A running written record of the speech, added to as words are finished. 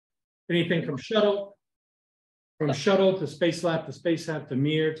anything from shuttle to space lab to space hab to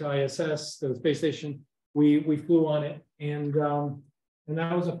Mir to ISS to the space station. We flew on it, and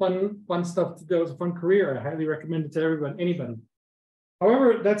that was a fun stuff to do. It was a fun career. I highly recommend it to anybody.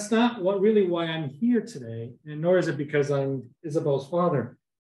 However, that's not really why I'm here today, and nor is it because I'm Isabel's father.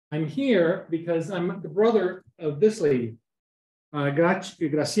 I'm here because I'm the brother of this lady.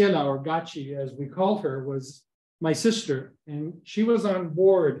 Graciela, or Gachi, as we called her, was my sister, and she was on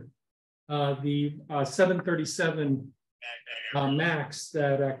board the 737 MAX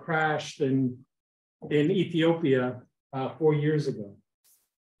that crashed in Ethiopia 4 years ago,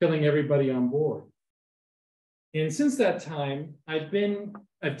 killing everybody on board. And since that time, I've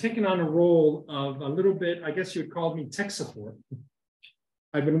taken on a role of a little bit, I guess you would call me tech support.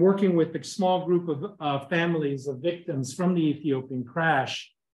 I've been working with a small group of families of victims from the Ethiopian crash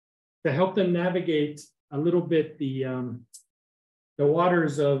to help them navigate a little bit the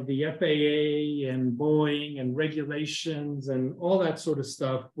waters of the FAA and Boeing and regulations and all that sort of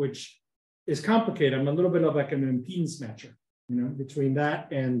stuff, which is complicated. I'm a little bit of like an impedance matcher, between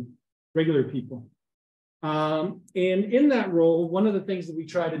that and regular people. And in that role, one of the things that we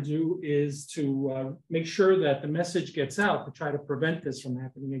try to do is to make sure that the message gets out to try to prevent this from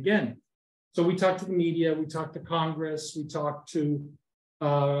happening again. So we talk to the media, we talk to Congress, we talk to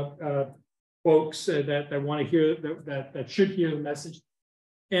folks that want to hear, that should hear the message.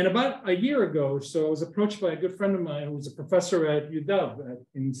 And about a year ago, so I was approached by a good friend of mine who was a professor at UW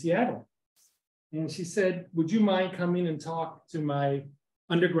in Seattle. And she said, would you mind coming and talk to my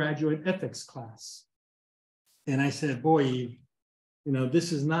undergraduate ethics class? And I said, boy,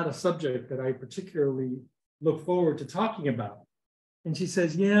 this is not a subject that I particularly look forward to talking about. And she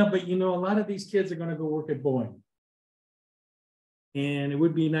says, yeah, but a lot of these kids are going to go work at Boeing. And it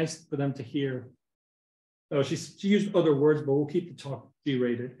would be nice for them to hear. Oh, she used other words, but we'll keep the talk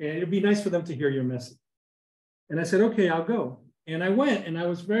G-rated. And it'd be nice for them to hear your message. And I said, okay, I'll go. And I went, and I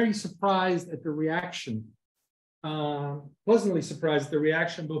was very surprised at the reaction, pleasantly surprised at the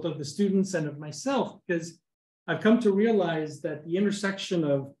reaction both of the students and of myself, because I've come to realize that the intersection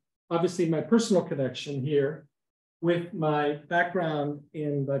of obviously my personal connection here with my background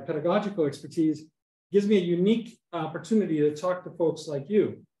in my pedagogical expertise gives me a unique opportunity to talk to folks like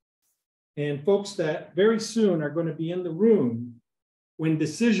you and folks that very soon are going to be in the room when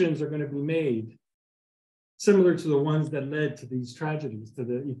decisions are going to be made, similar to the ones that led to these tragedies, to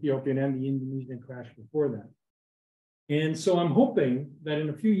the Ethiopian and the Indonesian crash before that. And so I'm hoping that in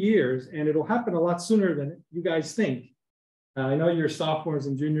a few years, and it'll happen a lot sooner than you guys think. I know you're sophomores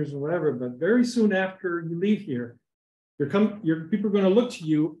and juniors or whatever, but very soon after you leave here, people are going to look to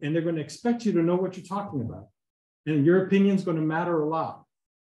you and they're going to expect you to know what you're talking about. And your opinion is going to matter a lot.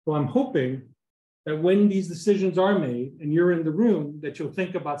 So I'm hoping that when these decisions are made and you're in the room, that you'll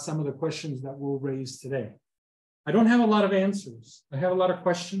think about some of the questions that we'll raise today. I don't have a lot of answers. I have a lot of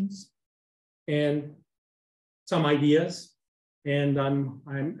questions and some ideas, and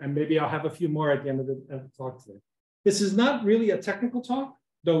maybe I'll have a few more at the end of the talk today. This is not really a technical talk,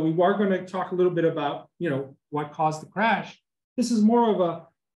 though we are going to talk a little bit about, what caused the crash. This is more of a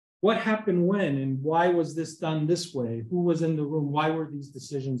what happened when and why was this done this way? Who was in the room? Why were these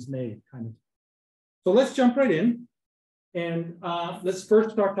decisions made? Kind of. So let's jump right in, and let's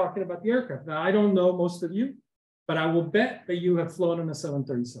first start talking about the aircraft. Now, I don't know most of you, but I will bet that you have flown in a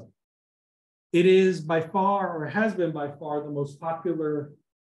 737. It is by far, or has been by far, the most popular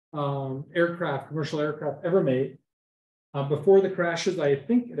commercial aircraft ever made. Before the crashes, I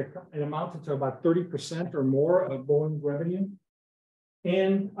think it amounted to about 30% or more of Boeing's revenue.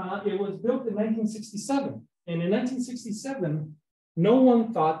 And it was built in 1967. And in 1967, no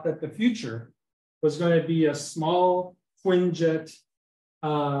one thought that the future was going to be a small twin jet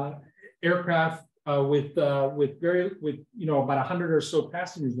aircraft with about 100 or so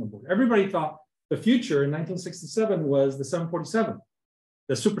passengers on board. Everybody thought the future in 1967 was the 747,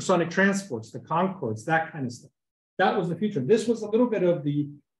 the supersonic transports, the Concords, that kind of stuff. That was the future. This was a little bit of the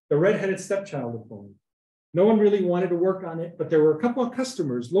redheaded stepchild of Boeing. No one really wanted to work on it, but there were a couple of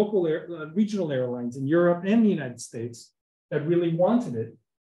customers, local regional airlines in Europe and the United States that really wanted it.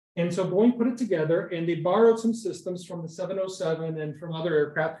 And so Boeing put it together, and they borrowed some systems from the 707 and from other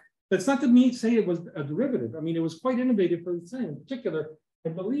aircraft. That's not to say it was a derivative. I mean, it was quite innovative for the time. In particular, I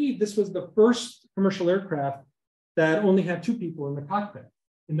believe this was the first commercial aircraft that only had 2 people in the cockpit.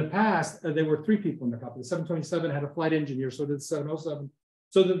 In the past, there were 3 people in the cockpit. The 727 had a flight engineer, so did the 707,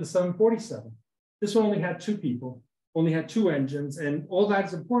 so did the 747. This one only had 2 people, only had 2 engines, and all that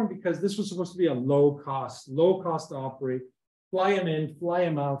is important because this was supposed to be a low cost to operate, fly them in, fly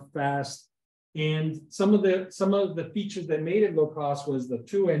them out fast, And some of the features that made it low cost was the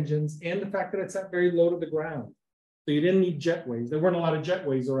two engines and the fact that it sat very low to the ground. So you didn't need jetways. There weren't a lot of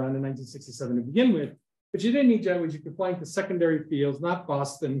jetways around in 1967 to begin with, but you didn't need jetways. You could fly into secondary fields, not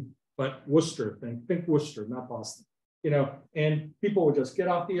Boston, but Worcester. Think Worcester, not Boston. You know, and people would just get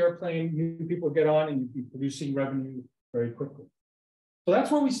off the airplane, new people would get on, and you'd be producing revenue very quickly. So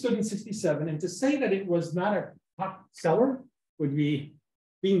that's where we stood in 67. And to say that it was not a top seller would be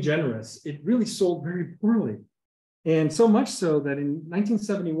being generous. It really sold very poorly. And so much so that in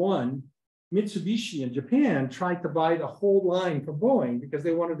 1971, Mitsubishi in Japan tried to buy the whole line from Boeing because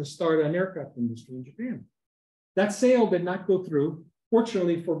they wanted to start an aircraft industry in Japan. That sale did not go through,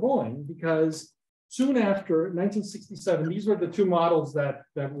 fortunately for Boeing, because soon after 1967, these were the two models that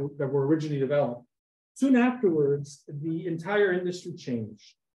were originally developed. Soon afterwards, the entire industry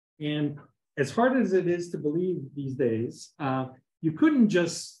changed. And as hard as it is to believe these days, you couldn't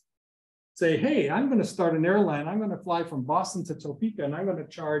just say, hey, I'm going to start an airline. I'm going to fly from Boston to Topeka, and I'm going to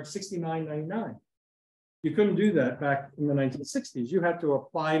charge $69.99. You couldn't do that back in the 1960s. You had to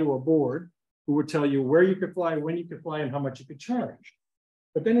apply to a board who would tell you where you could fly, when you could fly, and how much you could charge.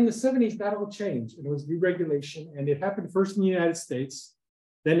 But then in the 70s, that all changed. It was deregulation, and it happened first in the United States,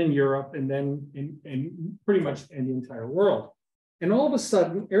 then in Europe, and then in pretty much in the entire world. And all of a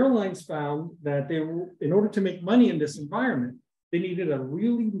sudden, airlines found that they were, in order to make money in this environment, they needed a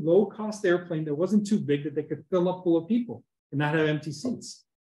really low-cost airplane that wasn't too big, that they could fill up full of people and not have empty seats.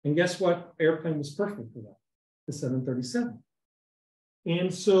 And guess what airplane was perfect for that? The 737.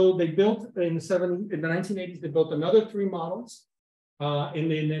 And so they built in the 1980s, they built another 3 models. And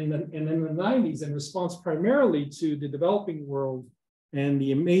then in the 90s, in response primarily to the developing world and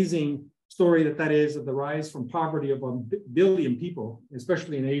the amazing story that is of the rise from poverty of 1 billion people,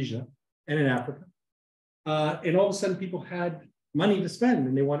 especially in Asia and in Africa. And all of a sudden, people had money to spend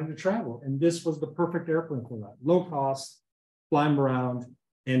and they wanted to travel. And this was the perfect airplane for that. Low cost, flying around,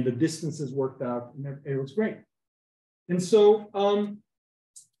 and the distances worked out, and it was great. And so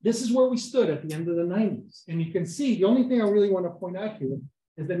this is where we stood at the end of the 90s. And you can see, the only thing I really want to point out here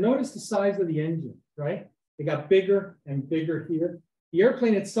is that notice the size of the engine, right? It got bigger and bigger here. The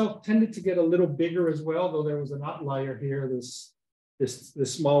airplane itself tended to get a little bigger as well, though there was an outlier here, this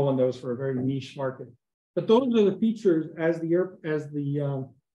small one that was for a very niche market. But those are the features as the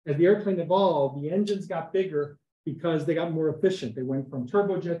airplane evolved. The engines got bigger because they got more efficient. They went from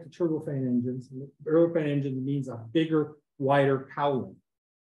turbojet to turbofan engines. And turbofan engine means a bigger, wider cowling.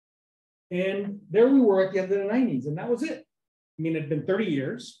 And there we were at the end of the 90s, and that was it. I mean, it had been 30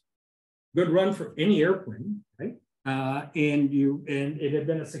 years, good run for any airplane, right? And it had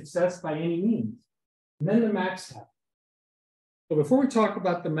been a success by any means. And then the MAX happened. So before we talk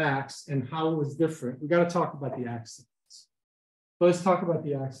about the MAX and how it was different, we got to talk about the accidents. So let's talk about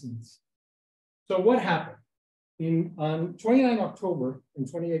the accidents. So what happened? On 29 October in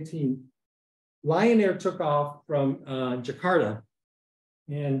 2018, Lion Air took off from Jakarta,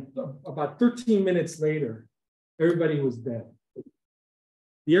 and about 13 minutes later, everybody was dead.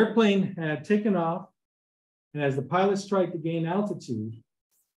 The airplane had taken off, and as the pilots tried to gain altitude,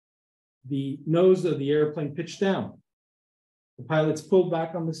 the nose of the airplane pitched down. The pilots pulled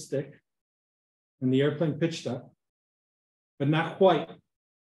back on the stick, and the airplane pitched up, but not quite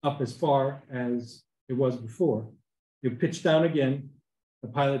up as far as it was before. It pitched down again. The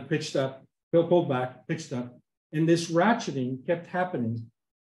pilot pitched up, pulled back, pitched up, and this ratcheting kept happening.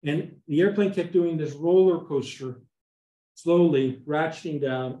 And the airplane kept doing this roller coaster, slowly ratcheting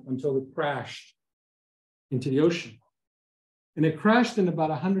down until it crashed into the ocean. And it crashed in about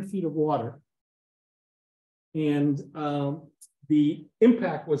 100 feet of water. And the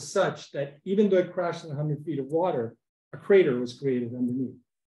impact was such that even though it crashed in 100 feet of water, a crater was created underneath.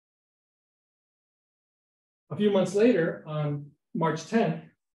 A few months later, on March 10th,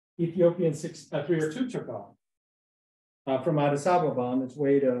 Ethiopian 302 took off from Addis Ababa on its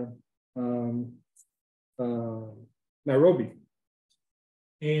way to Nairobi.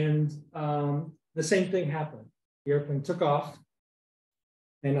 And the same thing happened. The airplane took off,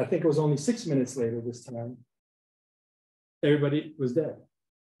 and I think it was only 6 minutes later this time, everybody was dead.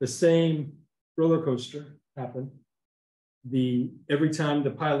 The same roller coaster happened. Every time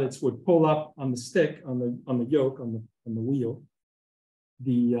the pilots would pull up on the stick, on the yoke, on the wheel,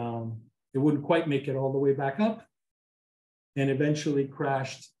 it wouldn't quite make it all the way back up, and eventually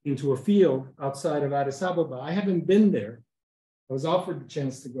crashed into a field outside of Addis Ababa. I haven't been there. I was offered the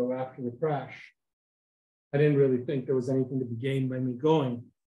chance to go after the crash. I didn't really think there was anything to be gained by me going.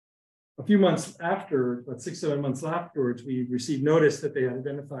 A few months after, about 6 or 7 months afterwards, we received notice that they had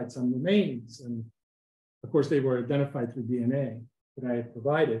identified some remains. And of course, they were identified through DNA that I had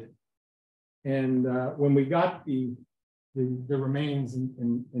provided. And when we got the remains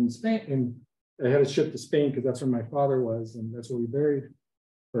in Spain, and I had to ship to Spain because that's where my father was, and that's where we buried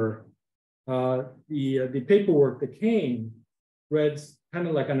her. The paperwork that came read kind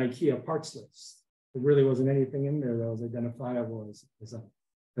of like an IKEA parts list. There really wasn't anything in there that was identifiable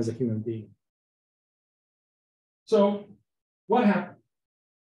as a human being. So what happened?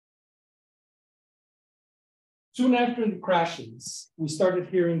 Soon after the crashes, we started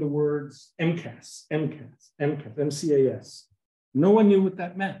hearing the words MCAS, MCAS, MCAS, MCAS. No one knew what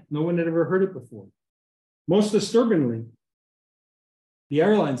that meant. No one had ever heard it before. Most disturbingly, the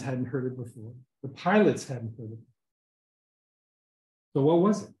airlines hadn't heard it before. The pilots hadn't heard it. So what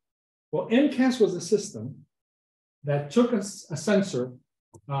was it? Well, MCAS was a system that took a sensor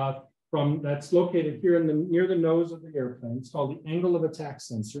that's located here near the nose of the airplane. It's called the angle of attack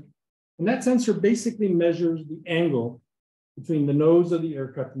sensor. And that sensor basically measures the angle between the nose of the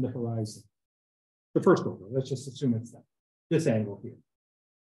aircraft and the horizon. The first order, let's just assume it's that, this angle here,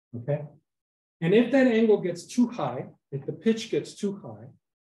 okay? And if that angle gets too high, if the pitch gets too high,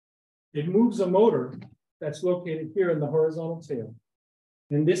 it moves a motor that's located here in the horizontal tail.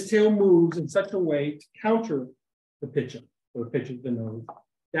 And this tail moves in such a way to counter the pitch up, or pitches the nose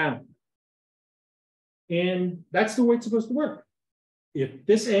down. And that's the way it's supposed to work. If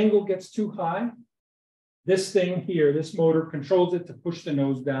this angle gets too high, this thing here, this motor controls it to push the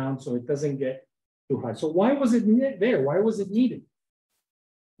nose down so it doesn't get too high. So why was it there? Why was it needed?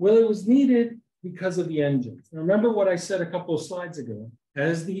 Well, it was needed because of the engines. Remember what I said a couple of slides ago.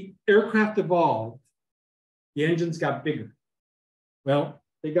 As the aircraft evolved, the engines got bigger. Well,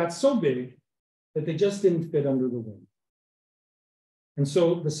 they got so big that they just didn't fit under the wing. And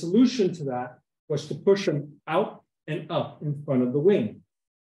so the solution to that was to push them out and up in front of the wing.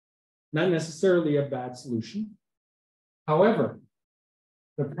 Not necessarily a bad solution. However,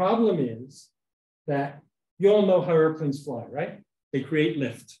 the problem is that you all know how airplanes fly, right? They create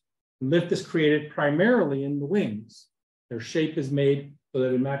lift. Lift is created primarily in the wings. Their shape is made so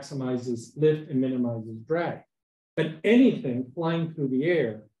that it maximizes lift and minimizes drag. But anything flying through the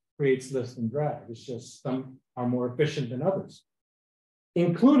air creates lift and drag. It's just some are more efficient than others,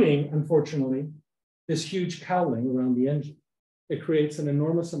 including, unfortunately, this huge cowling around the engine. It creates an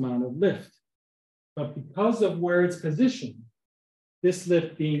enormous amount of lift. But because of where it's positioned, this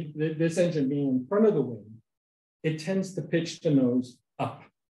engine being in front of the wing, it tends to pitch the nose up.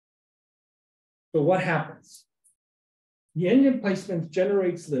 So what happens? The engine placement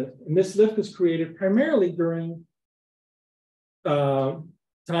generates lift, and this lift is created primarily during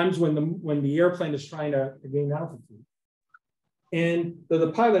times when the airplane is trying to gain altitude. And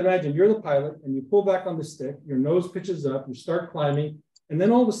the pilot, imagine you're the pilot and you pull back on the stick, your nose pitches up, you start climbing, and then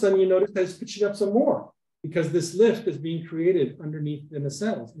all of a sudden you notice that it's pitching up some more because this lift is being created underneath the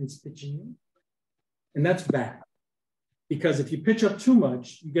nacelles and it's pitching in. And that's bad because if you pitch up too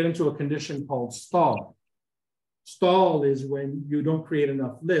much, you get into a condition called stall. Stall is when you don't create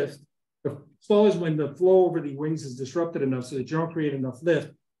enough lift. The stall is when the flow over the wings is disrupted enough so that you don't create enough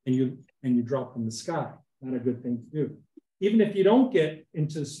lift and you drop from the sky. Not a good thing to do. Even if you don't get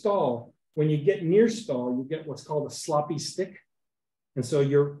into stall, when you get near stall, you get what's called a sloppy stick. And so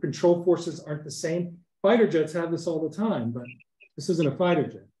your control forces aren't the same. Fighter jets have this all the time, but this isn't a fighter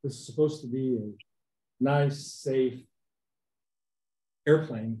jet. This is supposed to be a nice, safe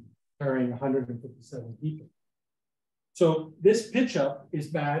airplane carrying 157 people. So this pitch up is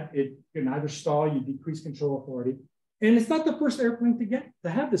bad. It can either stall, you decrease control authority. And it's not the first airplane to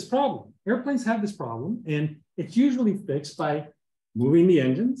have this problem. Airplanes have this problem, and it's usually fixed by moving the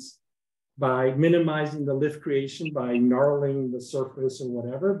engines, by minimizing the lift creation, by gnarling the surface or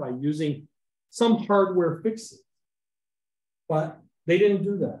whatever, by using some hardware fixes. But they didn't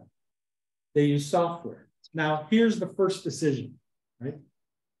do that. They used software. Now, here's the first decision, right?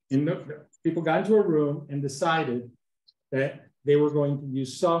 People got into a room and decided that they were going to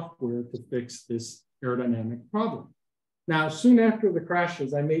use software to fix this aerodynamic problem. Now, soon after the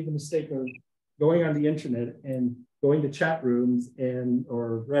crashes, I made the mistake of going on the internet and going to chat rooms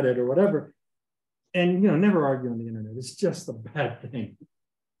or Reddit or whatever, and never argue on the internet. It's just a bad thing.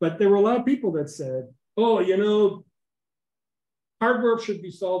 But there were a lot of people that said, "Oh, hardware should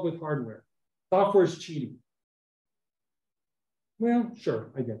be solved with hardware. Software is cheating." Well,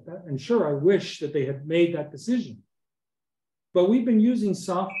 sure, I get that, and sure, I wish that they had made that decision. But we've been using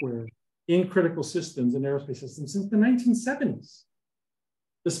software in critical systems and aerospace systems since the 1970s.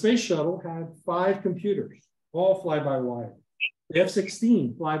 The space shuttle had 5 computers, all fly-by-wire. The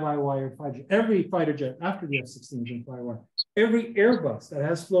F-16 fly-by-wire fighter jet. Every fighter jet after the F-16 is in fly-by-wire. Every Airbus that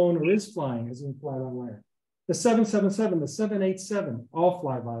has flown or is flying is in fly-by-wire. The 777, the 787, all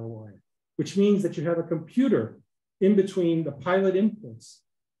fly-by-wire. which means that you have a computer in between the pilot inputs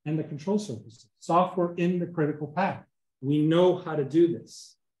and the control surfaces, software in the critical path. We know how to do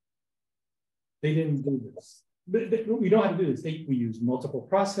this. They didn't do this. We know how to do this. We use multiple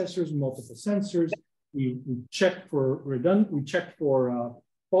processors, multiple sensors. We check for redundant, we check for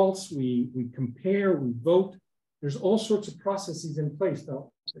faults, we compare, we vote. There's all sorts of processes in place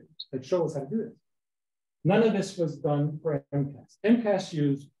that show us how to do this. None of this was done for MCAS. MCAS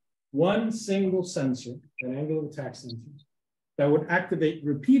used one single sensor, an angle of attack sensor, that would activate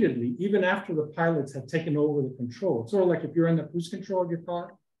repeatedly, even after the pilots had taken over the control. It's sort of like if you're in the cruise control of your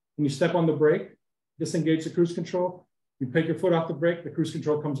car and you step on the brake, disengage the cruise control, you take your foot off the brake, the cruise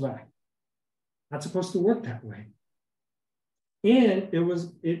control comes back. Not supposed to work that way. And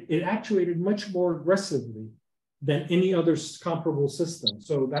it actuated much more aggressively than any other comparable system.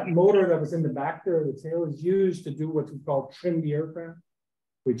 So that motor that was in the back there, the tail, is used to do what we call trim the aircraft,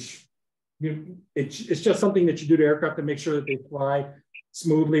 which it's just something that you do to aircraft to make sure that they fly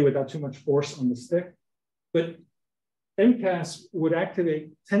smoothly without too much force on the stick. But MCAS would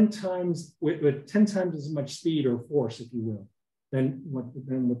activate 10 times with 10 times as much speed or force, if you will, than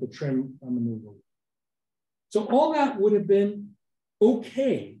with the trim on the maneuver. So all that would have been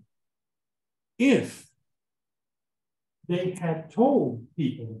okay if they had told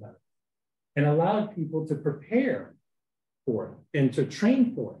people about it and allowed people to prepare for it and to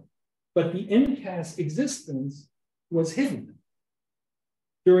train for it. But the MCAS existence was hidden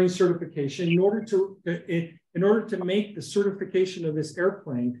during certification in order to make the certification of this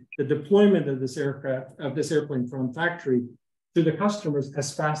airplane, the deployment of this airplane from factory to the customers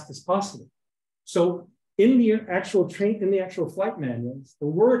as fast as possible. So in the actual flight manuals, the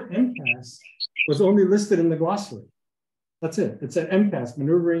word MCAS was only listed in the glossary. That's it. It said MCAS,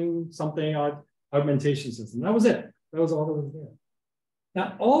 maneuvering something augmentation system. That was it. That was all that was there.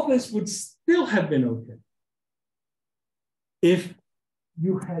 Now, all this would still have been okay if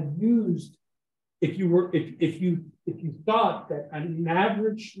you had used, if you thought that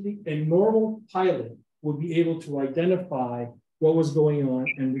a normal pilot would be able to identify what was going on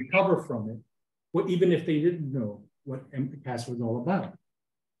and recover from it, well, even if they didn't know what MCAS was all about.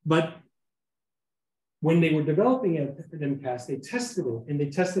 But when they were developing it at MCAS, they tested it, and they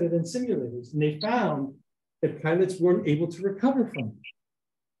tested it in simulators, and they found that pilots weren't able to recover from it.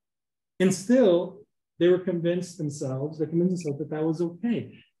 And still, they convinced themselves that that was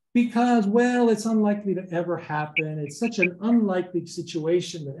okay. Because, well, it's unlikely to ever happen. It's such an unlikely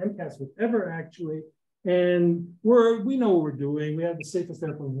situation that MCAS would ever actuate. And we know what we're doing. We have the safest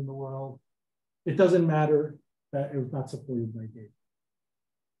airplanes in the world. It doesn't matter that it was not supported by data.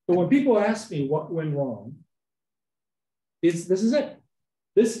 So when people ask me what went wrong, this is it.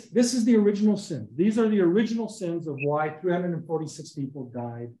 This is the original sin. These are the original sins of why 346 people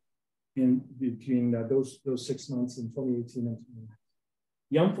died in between those 6 months in 2018 and 2019.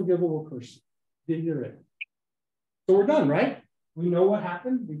 The unforgivable curse. You're it. So we're done, right? We know what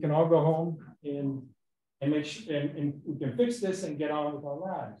happened. We can all go home and make sure, and we can fix this and get on with our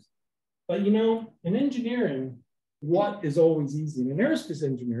lives. But you know, in engineering, what is always easy? In aerospace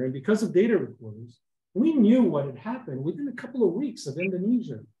engineering, because of data recorders, we knew what had happened within a couple of weeks of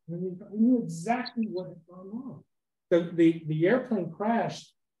Indonesia. I mean, we knew exactly what had gone wrong. The airplane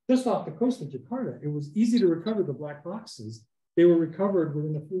crashed just off the coast of Jakarta. It was easy to recover the black boxes. They were recovered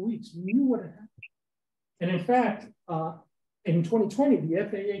within a few weeks. We knew what had happened. And in fact, in 2020, the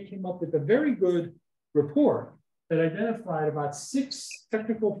FAA came up with a very good report that identified about 6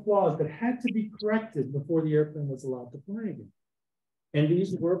 technical flaws that had to be corrected before the airplane was allowed to fly again. And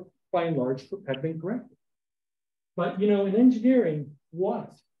these were, by and large, have been corrected. But you know, in engineering,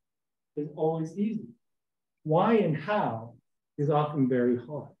 what is always easy? Why and how is often very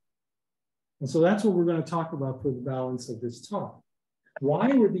hard. And so that's what we're going to talk about for the balance of this talk.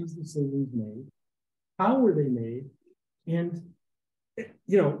 Why were these decisions made? How were they made? And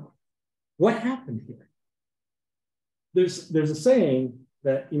you know, what happened here? There's a saying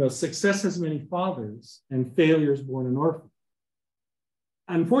that, you know, success has many fathers and failure is born an orphan.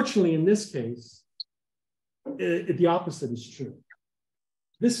 Unfortunately, in this case, the opposite is true.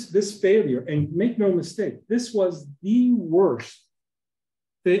 This failure, and make no mistake, this was the worst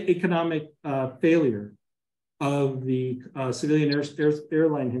economic failure of the civilian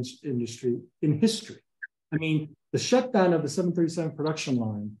airline industry in history. I mean, the shutdown of the 737 production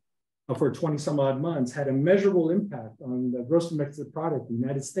line for 20 some odd months had a measurable impact on the gross domestic product in the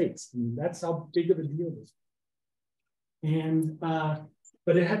United States. I mean, that's how big of a deal this was. And,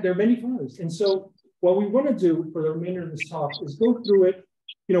 but there are many fathers. And so what we want to do for the remainder of this talk is go through it.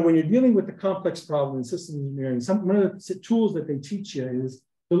 You know, when you're dealing with the complex problem in systems engineering, one of the tools that they teach you is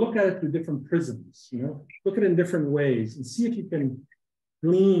to look at it through different prisms, look at it in different ways and see if you can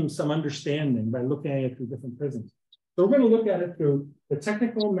glean some understanding by looking at it through different prisms. So we're going to look at it through the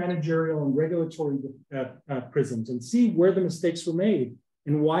technical, managerial, and regulatory prisms and see where the mistakes were made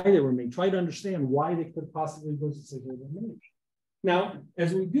and why they were made. Try to understand why they could possibly those decisions were made. Now,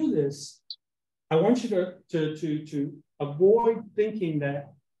 as we do this, I want you to avoid thinking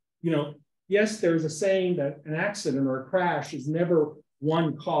that, yes, there's a saying that an accident or a crash is never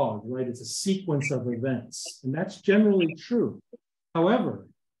one cause, right? It's a sequence of events, and that's generally true. However,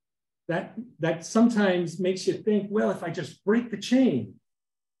 that sometimes makes you think, well, if I just break the chain,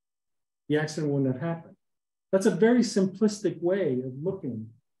 the accident wouldn't have happened. That's a very simplistic way of looking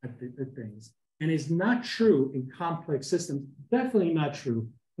at things, and is not true in complex systems, definitely not true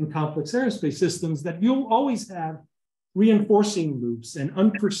in complex aerospace systems, that you'll always have reinforcing loops and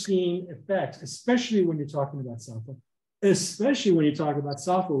unforeseen effects, especially when you're talking about software, especially when you talk about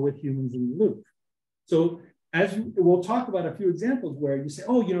software with humans in the loop. So as we'll talk about a few examples where you say,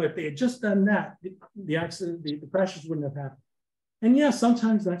 oh, if they had just done that, the accident, the crashes wouldn't have happened. And yeah,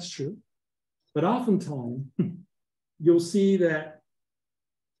 sometimes that's true, but oftentimes you'll see that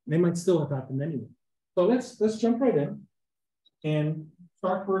they might still have happened anyway. So let's jump right in and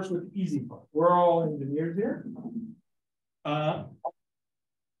start first with the easy part. We're all engineers here.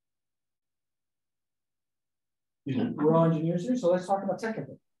 We're all engineers here, so let's talk about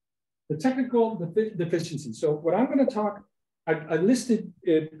technical. The technical deficiency. So what I'm going to talk, I listed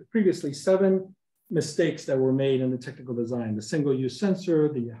previously 7 mistakes that were made in the technical design: the single-use sensor,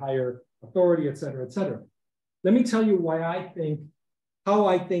 the higher authority, et cetera, et cetera. Let me tell you how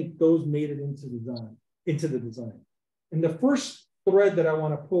I think those made it into the design. And the first thread that I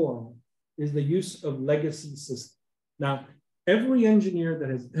want to pull on is the use of legacy systems. Now, every engineer that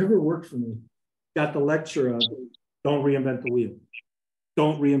has ever worked for me got the lecture of don't reinvent the wheel.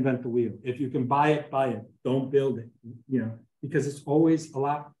 Don't reinvent the wheel. If you can buy it, buy it. Don't build it, because it's always a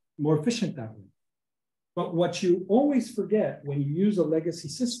lot more efficient that way. But what you always forget when you use a legacy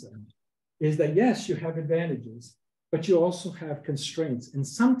system is that, yes, you have advantages, but you also have constraints. And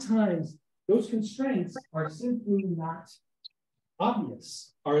sometimes those constraints are simply not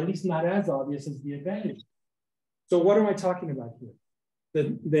obvious, or at least not as obvious as the advantage. So what am I talking about here?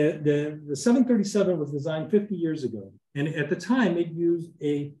 The 737 was designed 50 years ago. And at the time, it used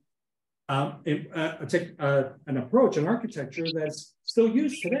an approach, an architecture that's still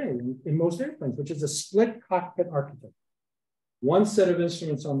used today in most airplanes, which is a split cockpit architecture. One set of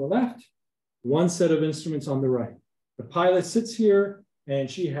instruments on the left, one set of instruments on the right. The pilot sits here, and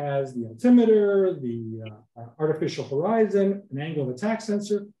she has the altimeter, the artificial horizon, an angle of attack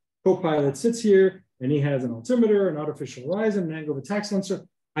sensor. Co-pilot sits here, and he has an altimeter, an artificial horizon, an angle of attack sensor,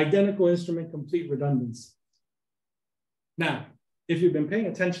 identical instrument, complete redundancy. Now, if you've been paying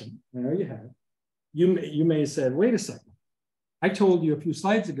attention, I know you have, you may have said, wait a second. I told you a few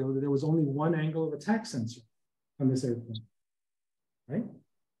slides ago that there was only one angle of attack sensor on this airplane, right?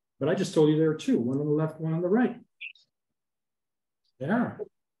 But I just told you there are 2, one on the left, one on the right. There are.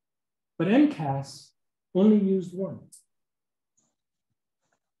 But MCAS only used 1.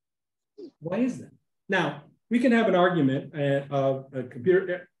 Why is that? Now, we can have an argument of a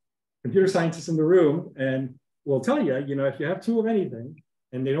computer scientists in the room, and we'll tell you, if you have 2 of anything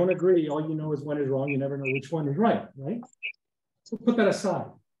and they don't agree, all you know is one is wrong. You never know which one is right? So put that aside.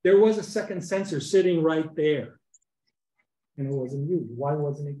 There was a second sensor sitting right there, and it wasn't used. Why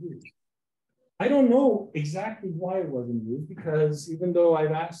wasn't it used? I don't know exactly why it wasn't used, because even though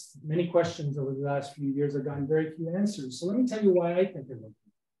I've asked many questions over the last few years, I've gotten very few answers. So let me tell you why I think it wasn't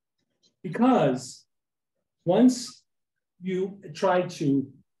used. Because once you try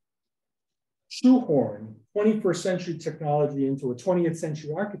to shoehorn 21st century technology into a 20th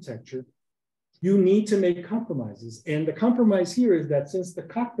century architecture, you need to make compromises. And the compromise here is that since the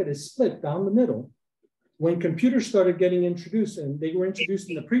cockpit is split down the middle, when computers started getting introduced, and they were introduced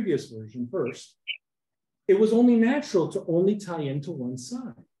in the previous version first, it was only natural to only tie into one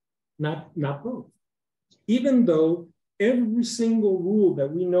side, not both. Even though every single rule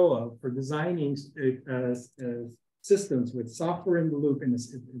that we know of for designing systems with software in the loop and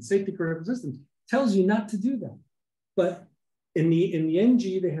safety critical systems tells you not to do that. But in the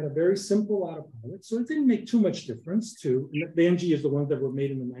NG, they had a very simple autopilot, so it didn't make too much difference to, the NG is the ones that were made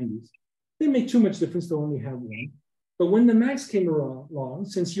in the 90s. It didn't make too much difference to only have one. But when the MAX came along,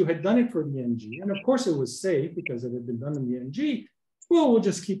 since you had done it for the NG, and of course it was safe because it had been done in the NG, well, we'll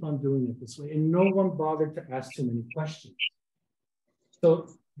just keep on doing it this way. And no one bothered to ask too many questions. So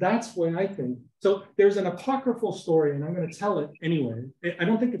that's what I think. So there's an apocryphal story, and I'm going to tell it anyway. I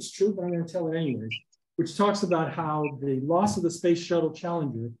don't think it's true, but I'm going to tell it anyways, which talks about how the loss of the Space Shuttle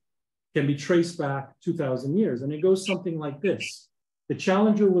Challenger can be traced back 2,000 years. And it goes something like this. The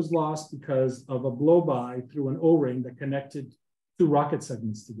Challenger was lost because of a blow-by through an O-ring that connected two rocket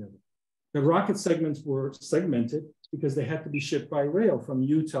segments together. The rocket segments were segmented because they had to be shipped by rail from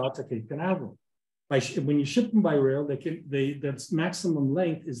Utah to Cape Canaveral. When you ship them by rail, the maximum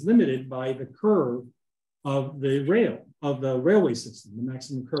length is limited by the curve of the railway system, the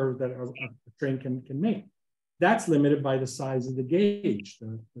maximum curve that a train can make. That's limited by the size of the gauge,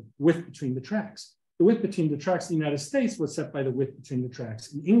 the width between the tracks. The width between the tracks in the United States was set by the width between the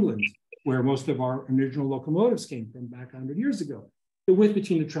tracks in England, where most of our original locomotives came from back 100 years ago. The width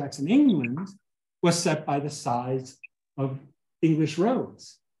between the tracks in England was set by the size of English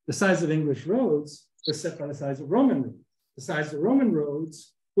roads. The size of English roads was set by the size of Roman roads. The size of Roman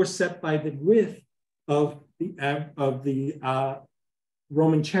roads were set by the width of the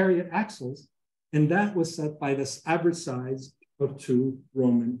Roman chariot axles, and that was set by the average size of two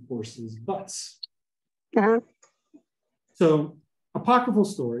Roman horses' butts. So, apocryphal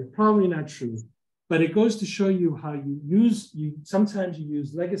story, probably not true, but it goes to show you how sometimes you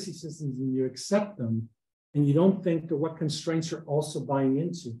use legacy systems and you accept them, and you don't think of what constraints you're also buying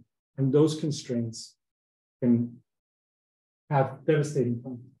into, and those constraints can have devastating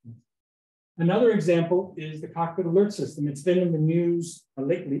consequences. Another example is the cockpit alert system. It's been in the news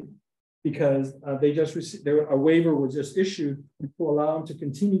lately because they just received, a waiver was just issued to allow them to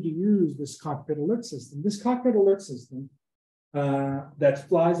continue to use this cockpit alert system. This cockpit alert system that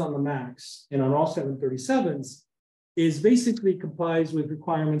flies on the MAX and on all 737s is basically complies with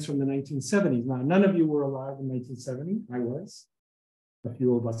requirements from the 1970s. Now, none of you were alive in 1970. I was. A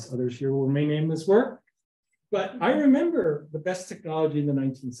few of us others here will remain nameless were. But I remember the best technology in the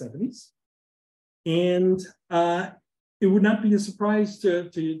 1970s. And it would not be a surprise to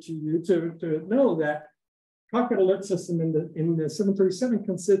you to know that cockpit alert system in the 737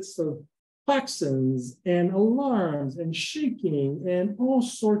 consists of klaxons and alarms and shaking and all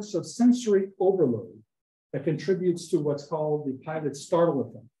sorts of sensory overload that contributes to what's called the pilot startle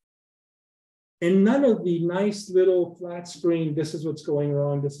effect. And none of the nice little flat screen, this is what's going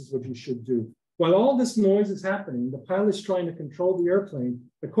wrong, this is what you should do. While all this noise is happening, the pilot's trying to control the airplane,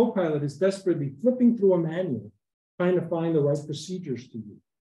 the co-pilot is desperately flipping through a manual, trying to find the right procedures to use.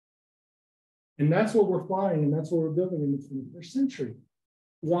 And that's what we're flying, and that's what we're building in the 21st century.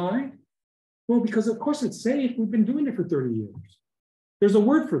 Why? Well, because of course it's safe. We've been doing it for 30 years. There's a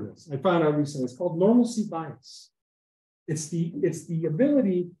word for this I found out recently. It's called normalcy bias. It's the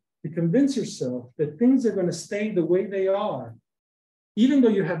ability to convince yourself that things are going to stay the way they are, even though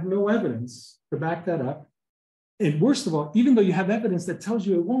you have no evidence to back that up. And worst of all, even though you have evidence that tells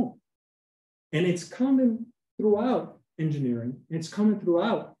you it won't. And it's common throughout engineering. It's common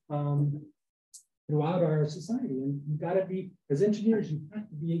throughout our society. And you've got to be, as engineers, you have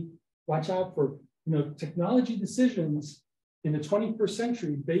to watch out for technology decisions in the 21st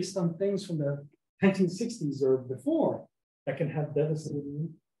century based on things from the 1960s or before that can have devastating.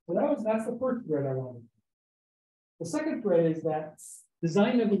 So that's the first thread I wanted. The second thread is that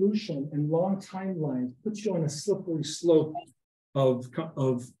design evolution and long timelines puts you on a slippery slope of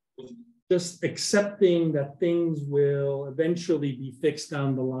just accepting that things will eventually be fixed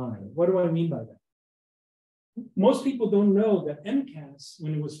down the line. What do I mean by that? Most people don't know that MCAS,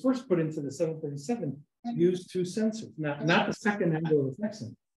 when it was first put into the 737, used two sensors. Not the second angle of attack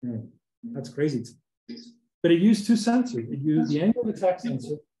sensor. That's crazy. But it used two sensors. It used the angle of attack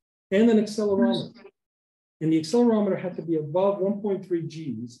sensor and an accelerometer. And the accelerometer had to be above 1.3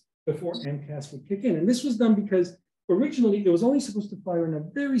 Gs before MCAS would kick in. And this was done because originally it was only supposed to fire in a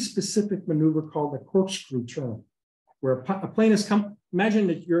very specific maneuver called a corkscrew turn, where a plane is imagine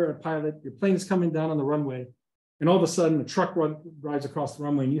that you're a pilot, your plane is coming down on the runway, and all of a sudden a truck drives across the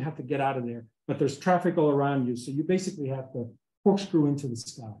runway and you have to get out of there, but there's traffic all around you. So you basically have to corkscrew into the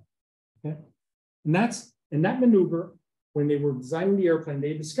sky, okay? And in that maneuver, when they were designing the airplane,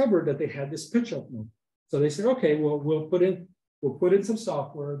 they discovered that they had this pitch up move. So they said, okay, well, we'll put in some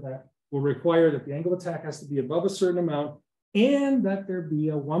software that will require that the angle of attack has to be above a certain amount and that there be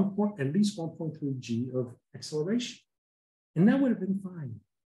at least 1.3 G of acceleration. And that would have been fine.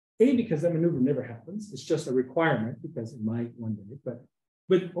 A, because that maneuver never happens. It's just a requirement because it might one day,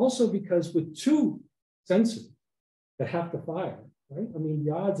 but also because with two sensors that have to fire, right? I mean,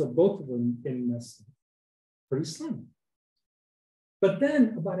 the odds of both of them getting messed up pretty slim. But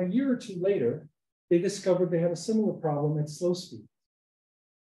then about a year or two later, they discovered they had a similar problem at slow speed.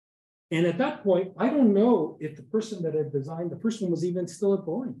 And at that point, I don't know if the person that had designed the first one was even still at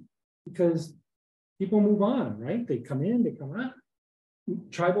Boeing, because people move on, right? They come in, they come out.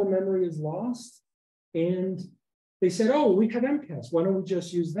 Tribal memory is lost. And they said, oh, we have MCAS. Why don't we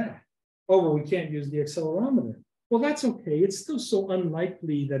just use that? Oh, well, we can't use the accelerometer. Well, that's okay. It's still so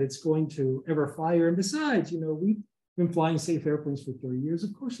unlikely that it's going to ever fire. And besides, we've been flying safe airplanes for 30 years.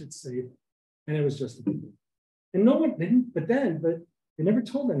 Of course it's safe. And it was just a big deal. And no one didn't, but they never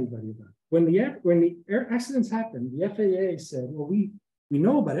told anybody about it. When the air accidents happened, the FAA said, well, we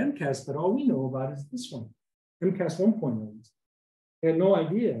know about MCAS, but all we know about is this one, MCAS 1.0. They had no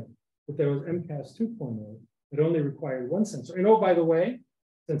idea that there was MCAS 2.0. It only required one sensor. And oh, by the way,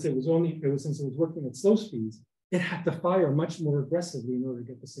 since it was working at slow speeds, it had to fire much more aggressively in order to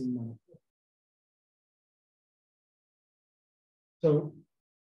get the same amount of force. So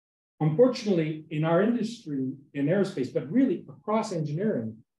unfortunately, in our industry, in aerospace, but really across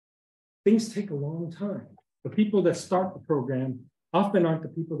engineering, things take a long time. The people that start the program often aren't the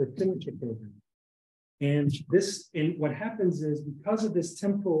people that finish the program. And what happens is, because of this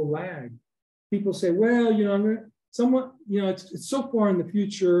temporal lag, people say, well, it's so far in the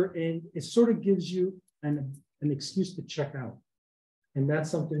future, and it sort of gives you an excuse to check out. And that's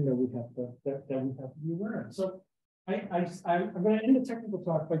something that we have to be aware of. So I'm going to end the technical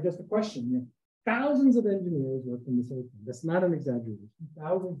talk by just a question. Thousands of engineers work in this airplane. That's not an exaggeration.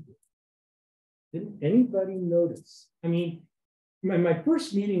 Thousands. Didn't anybody notice? I mean, my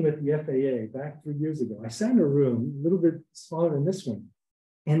first meeting with the FAA back 3 years ago, I sat in a room a little bit smaller than this one.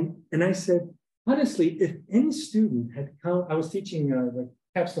 And I said, honestly, if any student had come, I was teaching the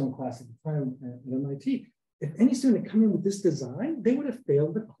capstone class at the time at MIT. If any student had come in with this design, they would have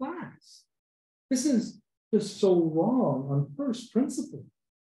failed the class. This is just so wrong on first principle.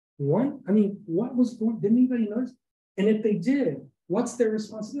 What was going, didn't anybody notice? And if they did, what's their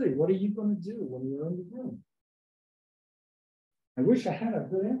responsibility? What are you going to do when you're in the room? I wish I had a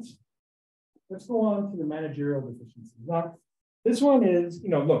good answer. Let's go on to the managerial deficiencies. Now, this one is,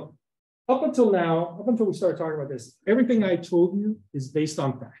 look, up until now, up until we started talking about this, everything I told you is based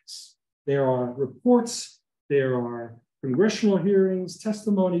on facts. There are reports, there are congressional hearings,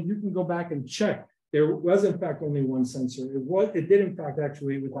 testimony. You can go back and check. There was, in fact, only one sensor. It did, in fact,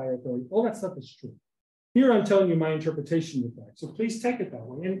 actuate with higher authority. All that stuff is true. Here, I'm telling you my interpretation of that. So please take it that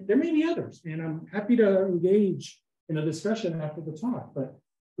way. And there may be others, and I'm happy to engage in a discussion after the talk. But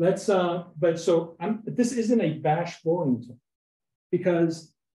this isn't a bash Boeing talk,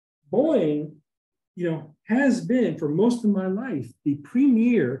 because Boeing, has been for most of my life the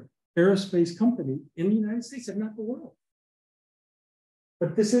premier aerospace company in the United States, if not the world.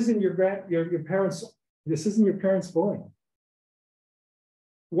 But this isn't your parents. This isn't your parents' Boeing.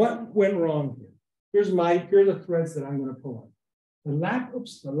 What went wrong here? Here are the threads that I'm going to pull on.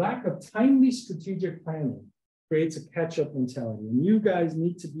 The lack of timely strategic planning creates a catch-up mentality, and you guys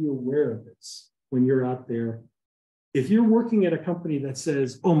need to be aware of this when you're out there. If you're working at a company that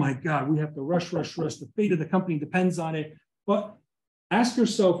says, "Oh my God, we have to rush. The fate of the company depends on it," but ask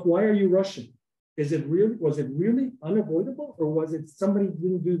yourself, why are you rushing? Was it really unavoidable, or was it somebody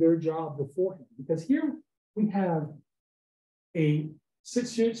didn't do their job beforehand? Because here we have a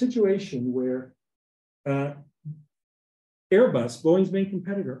situation where Airbus, Boeing's main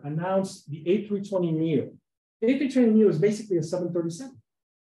competitor, announced the A320neo. The A320neo is basically a 737.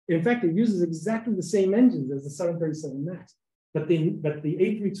 In fact, it uses exactly the same engines as the 737 MAX. But the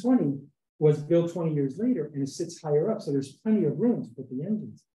A320 was built 20 years later, and it sits higher up, so there's plenty of room to put the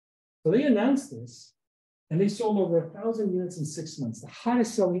engines. So they announced this, and they sold over 1,000 units in 6 months, the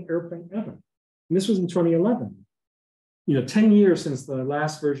hottest selling airplane ever. And this was in 2011. 10 years since the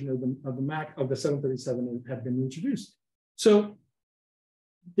last version of the 737 had been introduced. So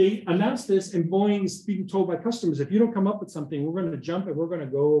they announced this, and Boeing is being told by customers, if you don't come up with something, we're going to jump and we're going to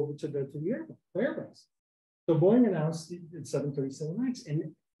go over to the Airbus. So Boeing announced the 737 MAX,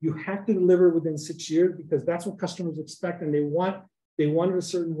 and you have to deliver within 6 years, because that's what customers expect, and they want it a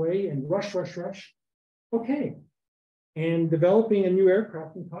certain way, and rush. Okay. And developing a new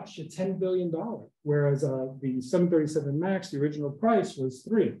aircraft can cost you $10 billion, whereas the 737 MAX, the original price was $3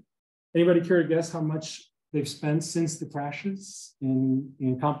 billion. Anybody care to guess how much they've spent since the crashes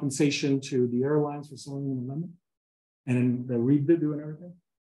in compensation to the airlines for selling them the limit and the rebid and everything?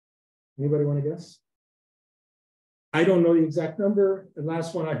 Anybody want to guess? I don't know the exact number. The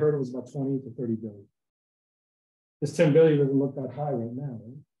last one I heard was about 20 to 30 billion. This 10 billion doesn't look that high right now.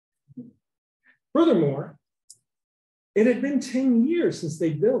 Right? Furthermore, it had been 10 years since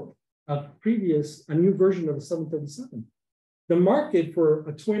they built a new version of a 737. The market for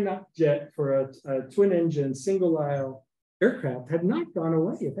a twin jet, for a twin engine, single aisle aircraft had not gone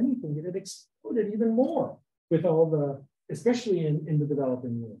away. If anything, it had exploded even more with all especially in the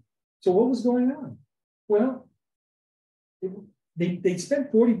developing world. So what was going on? Well, they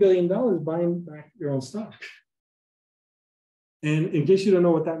spent $40 billion buying back their own stock. And in case you don't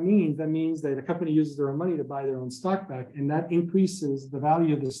know what that means that a company uses their own money to buy their own stock back, and that increases the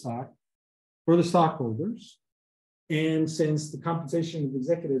value of the stock for the stockholders. And since the compensation of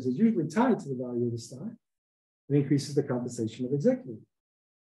executives is usually tied to the value of the stock, it increases the compensation of executives.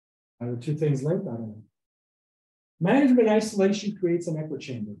 The two things linked, I don't know. Management isolation creates an echo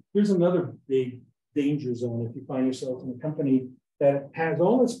chamber. Here's another big danger zone if you find yourself in a company that has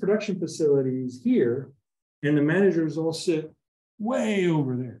all its production facilities here, and the managers all sit way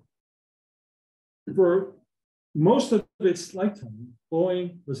over there. For most of its lifetime,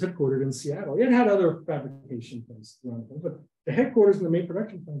 Boeing was headquartered in Seattle. It had other fabrication places around there, but the headquarters and the main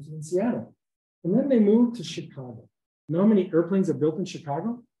production plants were in Seattle. And then they moved to Chicago. You know how many airplanes are built in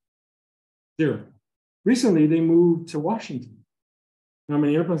Chicago? 0. Recently, they moved to Washington. How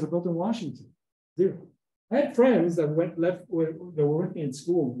many airplanes are built in Washington? 0. I had friends that that were with me in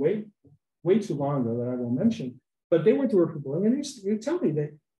school way too long ago that I won't mention, but they went to work for Boeing, and they tell me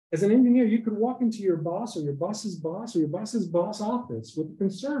that as an engineer, you could walk into your boss or your boss's boss or your boss's boss office with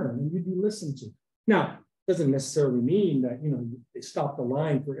concern, and you'd be listened to. Now, it doesn't necessarily mean that they stopped the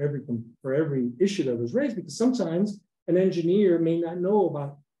line for every issue that was raised, because sometimes an engineer may not know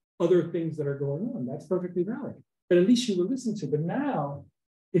about other things that are going on. That's perfectly valid. But at least you were listened to. But now,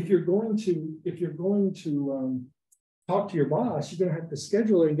 if you're going to talk to your boss, you're going to have to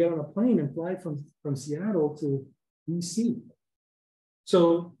schedule it and get on a plane and fly from Seattle to DC.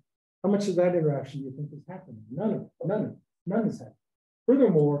 So how much of that interaction do you think is happening? None is happening.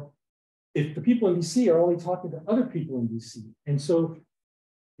 Furthermore, if the people in DC are only talking to other people in DC, and so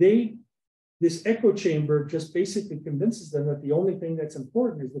this echo chamber just basically convinces them that the only thing that's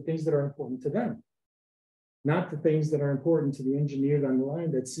important is the things that are important to them, not the things that are important to the engineer on the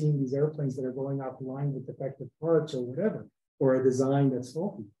line that's seeing these airplanes that are going off the line with defective parts or whatever, or a design that's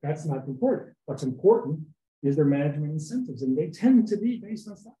faulty. That's not important. What's important is their management incentives, and they tend to be based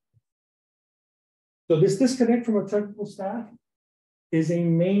on stuff. So this disconnect from a technical staff is a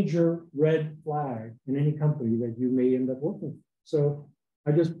major red flag in any company that you may end up working with. So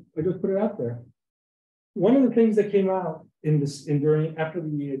I just put it out there. One of the things that came out during the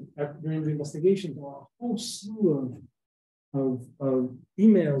investigation, there were a whole slew of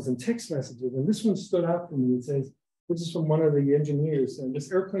emails and text messages, and this one stood out for me. It says, this is from one of the engineers, and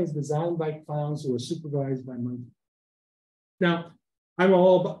this airplane is designed by clowns who are supervised by monkeys. Now, I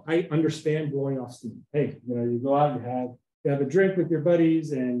understand blowing off steam. Hey, you go out, you have a drink with your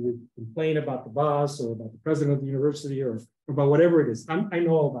buddies, and you complain about the boss or about the president of the university or about whatever it is. I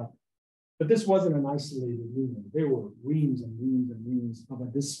know all about it. But this wasn't an isolated movement. There were reams and reams and reams of a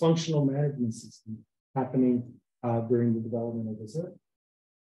dysfunctional management system happening during the development of this area.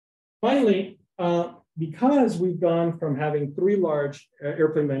 Finally, because we've gone from having 3 large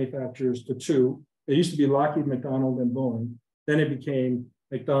airplane manufacturers to 2, it used to be Lockheed, McDonnell, and Boeing. Then it became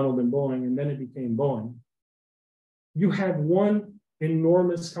McDonnell and Boeing, and then it became Boeing. You have one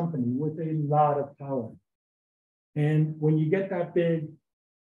enormous company with a lot of power. And when you get that big,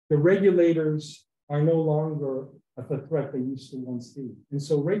 the regulators are no longer a threat they used to once be. And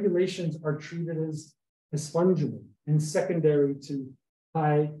so regulations are treated as fungible and secondary to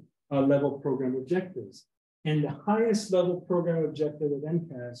high level program objectives. And the highest level program objective at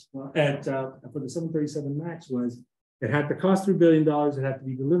MCAS for the 737 MAX was it had to cost $3 billion, it had to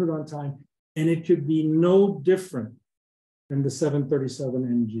be delivered on time, and it could be no different than the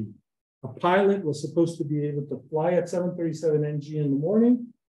 737NG. A pilot was supposed to be able to fly at 737NG in the morning,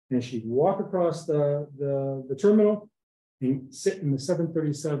 and she'd walk across the terminal and sit in the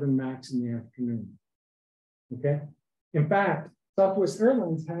 737 MAX in the afternoon. Okay? In fact, Southwest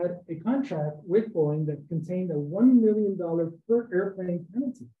Airlines had a contract with Boeing that contained a $1 million per airplane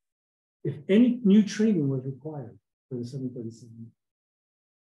penalty if any new training was required for the 737.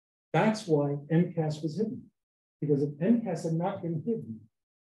 That's why MCAS was hidden, because if MCAS had not been hidden,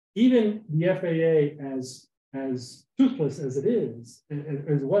 even the FAA, as toothless as it is,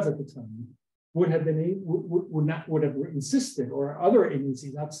 as it was at the time, would have insisted, or other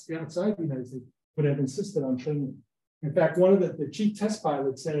agencies outside the United States would have insisted on training. In fact, one of the chief test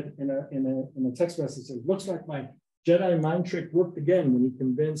pilots said in a text message, said, "Looks like my Jedi mind trick worked again," when he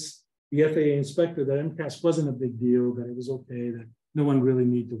convinced the FAA inspector that MCAS wasn't a big deal, that it was okay, that no one really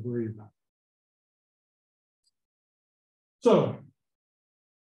needed to worry about it. So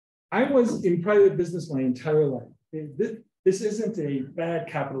I was in private business my entire life. This isn't a bad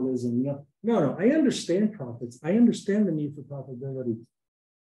capitalism. No, I understand profits. I understand the need for profitability.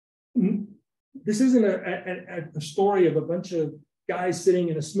 This isn't a story of a bunch of guys sitting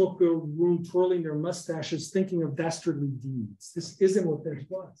in a smoke-filled room twirling their mustaches thinking of dastardly deeds. This isn't what there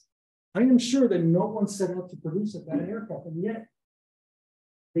was. I am sure that no one set out to produce that aircraft, and yet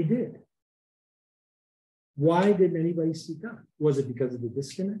they did. Why didn't anybody speak up? Was it because of the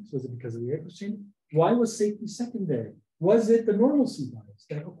disconnects? Was it because of the air exchange? Why was safety secondary? Was it the normalcy bias?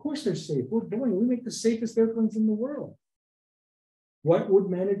 That of course they're safe. We're Boeing. We make the safest airplanes in the world. What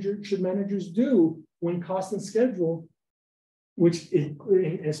should managers do when cost and schedule,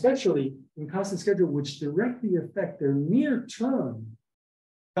 especially when cost and schedule, which directly affect their near-term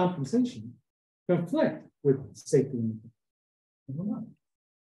compensation, conflict with safety?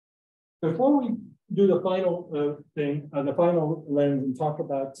 Before we do the final the final lens and talk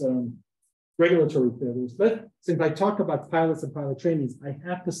about regulatory failures, but since I talk about pilots and pilot trainings, I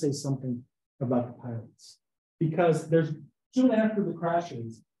have to say something about the pilots, because soon after the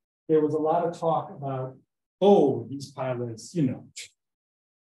crashes, there was a lot of talk about, oh, these pilots, you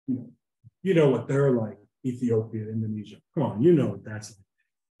know what they're like, Ethiopia, Indonesia. Come on, you know what that's like.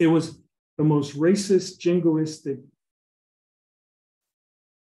 It was the most racist, jingoistic.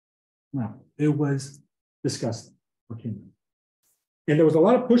 No, it was disgusting. And there was a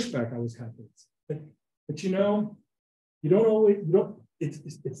lot of pushback I was having. But you don't always,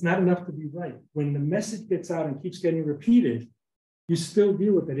 it's not enough to be right. When the message gets out and keeps getting repeated, you still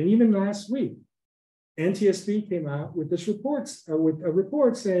deal with it. And even last week, NTSB came out with with a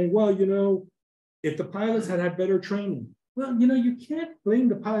report saying, well, if the pilots had had better training. Well, you can't blame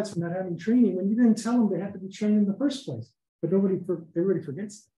the pilots for not having training when you didn't tell them they had to be trained in the first place. But everybody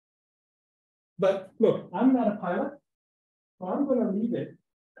forgets that. But look, I'm not a pilot, so I'm going to leave it.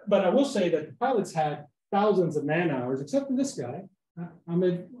 But I will say that the pilots had thousands of man hours, except for this guy,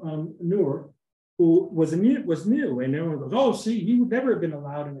 Ahmed Noor, who was new. And everyone goes, oh, see, he would never have been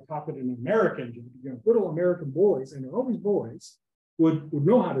allowed in the cockpit of an American. Good old American boys, and they're always boys, would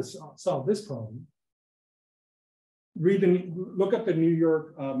know how to solve this problem. Look up the New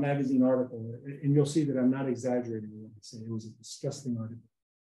York Magazine article, and you'll see that I'm not exaggerating when I say it was a disgusting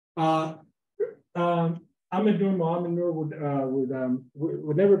article. Ahmed Noor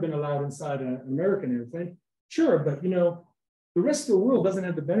would never have been allowed inside an American airplane. Sure, but the rest of the world doesn't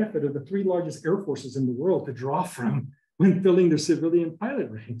have the benefit of the 3 largest air forces in the world to draw from when filling their civilian pilot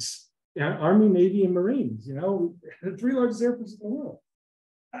ranks. Army, Navy, and Marines, the 3 largest air forces in the world.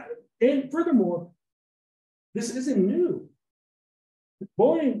 And furthermore, this isn't new.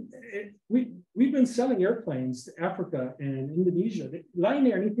 Boeing, we've been selling airplanes to Africa and Indonesia. Lion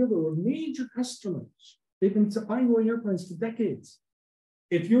Air and Ethiopia were major customers. They've been supplying Boeing airplanes for decades.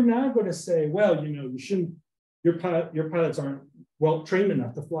 If you're now going to say, well, you shouldn't, your pilots aren't well trained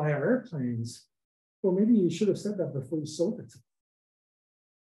enough to fly our airplanes, well, maybe you should have said that before you sold it.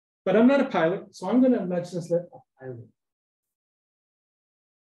 But I'm not a pilot, so I'm going to just let a pilot.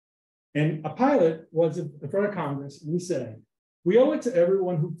 And a pilot was in front of Congress, and he said, we owe it to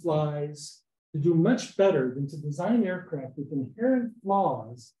everyone who flies to do much better than to design aircraft with inherent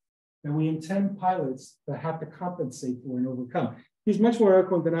flaws that we intend pilots to have to compensate for and overcome. He's much more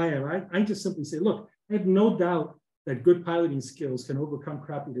eloquent than I am. I just simply say, look, I have no doubt that good piloting skills can overcome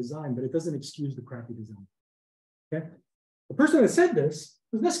crappy design, but it doesn't excuse the crappy design. Okay? The person that said this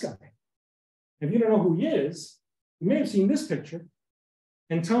was this guy. If you don't know who he is, you may have seen this picture,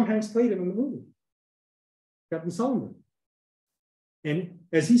 and Tom Hanks played him in the movie, Captain Sullivan. And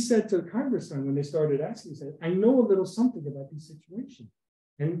as he said to the congressman when they started asking, he said, I know a little something about these situations.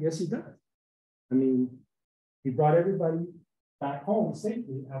 And yes, he does. I mean, he brought everybody back home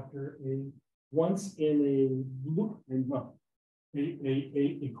safely after once in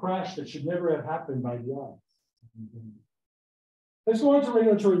a crash that should never have happened by the odds. Let's go on to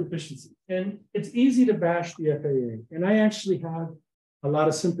regulatory deficiency. And it's easy to bash the FAA. And I actually have a lot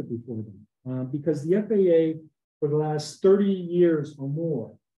of sympathy for them because the FAA for the last 30 years or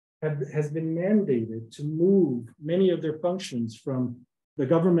more has been mandated to move many of their functions from the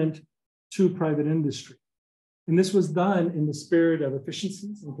government to private industry. And this was done in the spirit of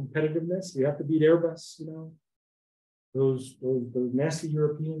efficiencies and competitiveness. We have to beat Airbus, those nasty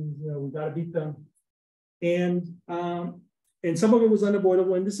Europeans, we got to beat them. And some of it was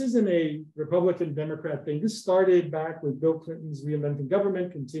unavoidable. And this isn't a Republican Democrat thing. This started back with Bill Clinton's reinventing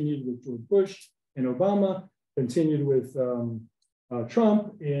government, continued with George Bush and Obama, continued with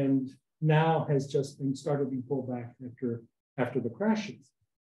Trump, and now has just been started to be pulled back after the crashes.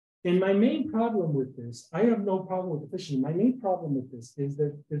 And my main problem with this, I have no problem with efficiency. My main problem with this is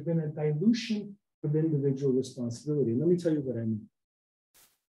that there's been a dilution of individual responsibility. And let me tell you what I mean.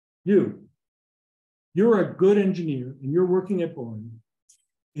 You're a good engineer and you're working at Boeing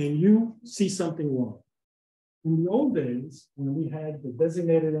and you see something wrong. in the old days, when we had the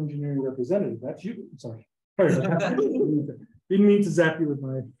designated engineering representative, that's you, sorry. Didn't mean to zap you with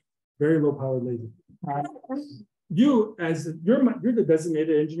my very low powered laser. You're the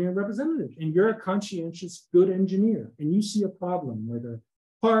designated engineering representative, and you're a conscientious, good engineer, and you see a problem with a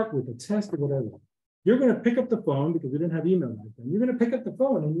part, with a test, or whatever. You're going to pick up the phone because we didn't have email back then. You're going to pick up the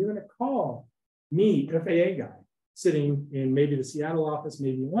phone and you're going to call me, FAA guy, sitting in maybe the Seattle office,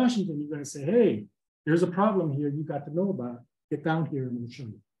 maybe in Washington. You're going to say, hey, there's a problem here you got to know about. Get down here and we'll show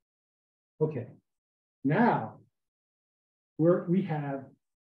you. Okay. Now, we have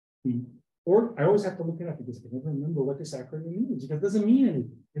the, or I always have to look it up because I can never remember what this acronym means because it doesn't mean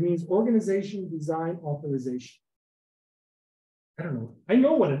anything. It means organization, design, authorization. I don't know. I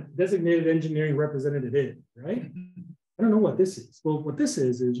know what a designated engineering representative is, right? I don't know what this is. Well, what this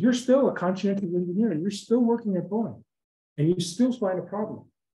is you're still a conscientious engineer and you're still working at Boeing and you still find a problem.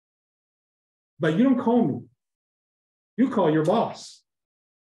 But you don't call me. You call your boss.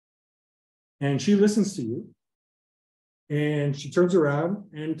 And she listens to you. And she turns around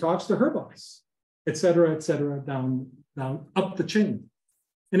and talks to her boss, et cetera, down, up the chain.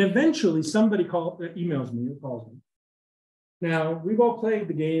 And eventually somebody emails me or calls me. Now, we've all played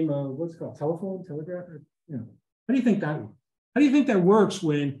the game of what's it called, telephone, telegraph, or, you know, how do you think that works? How do you think that works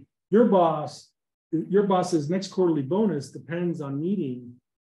when your boss's next quarterly bonus depends on meeting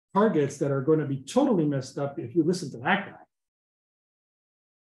targets that are going to be totally messed up if you listen to that guy?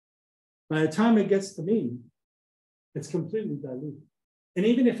 By the time it gets to me, it's completely diluted. And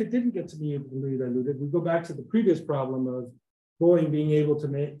even if it didn't get to me completely diluted, we go back to the previous problem of Boeing being able to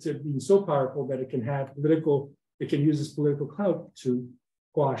be so powerful that it can have it can use its political clout to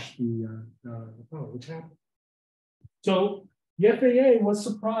quash the power, which happened. So the FAA was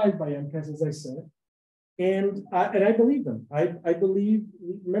surprised by MCAS, as I said, and I believe them. I believe,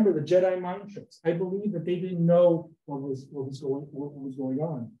 remember the Jedi mind tricks. I believe that they didn't know what was going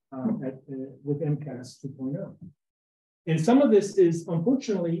on with MCAS 2.0. And some of this is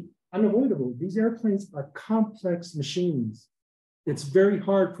unfortunately unavoidable. These airplanes are complex machines. It's very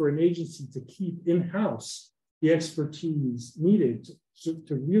hard for an agency to keep in-house the expertise needed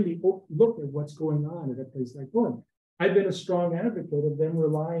to really look at what's going on at a place like Boeing. I've been a strong advocate of them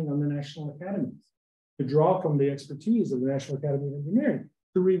relying on the national academies to draw from the expertise of the National Academy of Engineering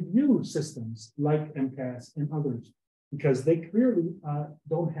to review systems like MCAS and others, because they clearly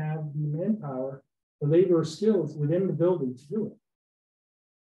don't have the manpower, the labor skills within the building to do it.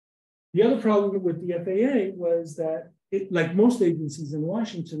 The other problem with the FAA was that, like most agencies in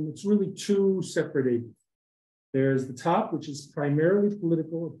Washington, it's really two separate agencies. There's the top, which is primarily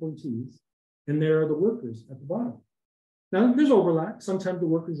political appointees, and there are the workers at the bottom. Now, there's overlap. Sometimes the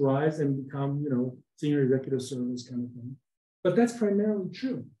workers rise and become, senior executive service kind of thing. But that's primarily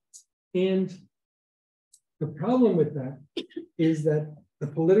true. And the problem with that is that the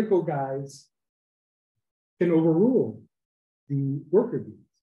political guys can overrule the worker bees.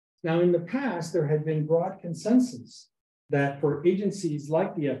 Now, in the past, there had been broad consensus that for agencies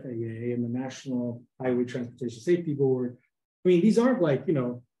like the FAA and the National Highway Transportation Safety Board, I mean, these aren't like,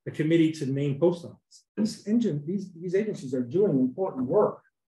 a committee to name post office. These agencies are doing important work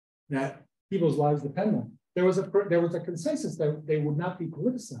that people's lives depend on. There was a consensus that they would not be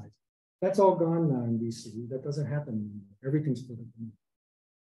politicized. That's all gone now in DC. That doesn't happen anymore. Everything's political.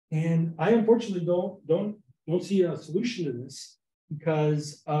 And I unfortunately don't see a solution to this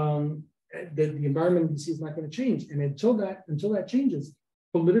because the environment in DC is not going to change. And until that changes,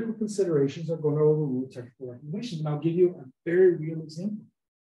 political considerations are going to overrule technical recommendations. And I'll give you a very real example.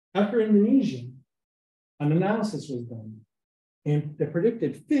 After Indonesia, an analysis was done, and they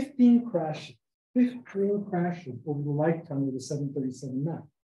predicted 15 crashes over the lifetime of the 737 MAX.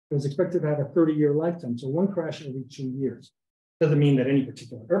 It was expected to have a 30-year lifetime, so one crash every 2 years. Doesn't mean that any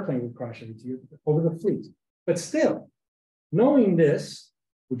particular airplane would crash every 2 years over the fleet. But still, knowing this,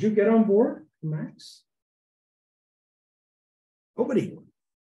 would you get on board the MAX? Nobody would.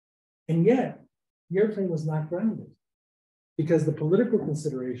 And yet, the airplane was not grounded because the political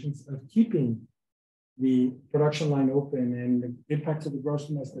considerations of keeping the production line open and the impact of the gross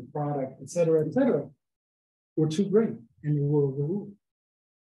domestic product, et cetera, were too great and they were overruled.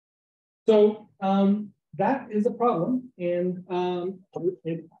 So that is a problem. And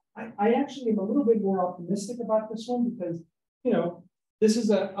I actually am a little bit more optimistic about this one because, this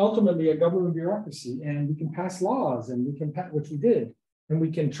is ultimately a government bureaucracy and we can pass laws and we can, which we did, and we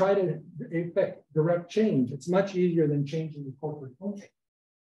can try to effect direct change. It's much easier than changing the corporate culture.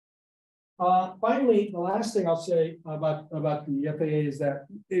 Finally, the last thing I'll say about the FAA is that,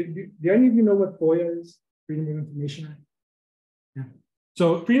 do any of you know what FOIA is? Freedom of Information Act? Yeah.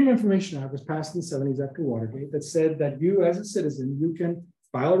 So Freedom of Information Act was passed in the 70s after Watergate that said that you as a citizen, you can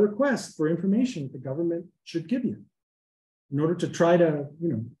file a request for information that the government should give you in order to try to,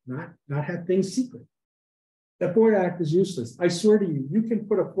 not have things secret. That FOIA Act is useless. I swear to you, you can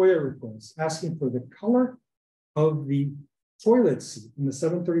put a FOIA request asking for the color of the toilet seat in the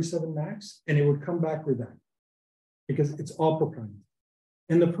 737 MAX, and it would come back with that because it's all proprietary.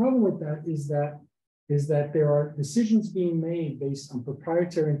 And the problem with that is that there are decisions being made based on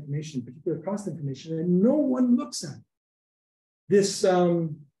proprietary information, particular cost information, and no one looks at it. This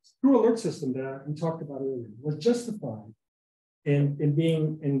crew alert system that we talked about earlier was justified in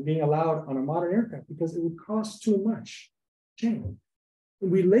being allowed on a modern aircraft because it would cost too much change.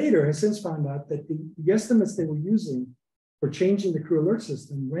 We later have since found out that the estimates they were using for changing the crew alert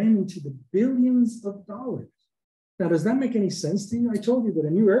system ran into the billions of dollars. Now, does that make any sense to you? I told you that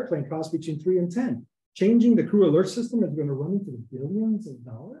a new airplane costs between 3 and 10. Changing the crew alert system is going to run into the billions of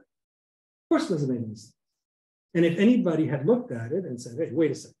dollars? Of course, it doesn't make any sense. And if anybody had looked at it and said, hey,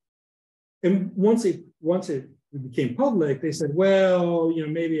 wait a second. And once it became public, they said, well,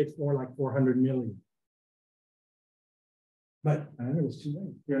 maybe it's more like 400 million. But I know it was too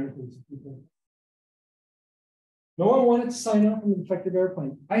late. No one wanted to sign up on the defective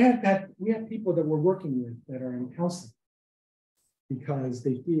airplane. We have people that we're working with that are in counseling because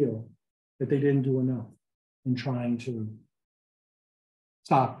they feel that they didn't do enough in trying to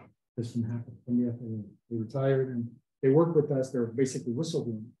stop this from happening. And yet they retired and they worked with us. They're basically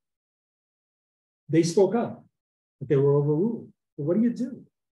whistleblowing. They spoke up, but they were overruled. So what do you do?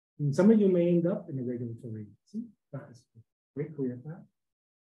 And some of you may end up in a regulatory agency. That is a great career path.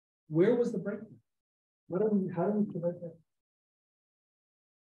 Where was the breakthrough? How do we prevent that?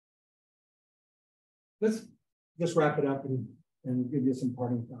 Let's just wrap it up and give you some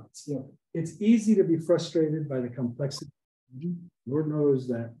parting thoughts. It's easy to be frustrated by the complexity. Lord knows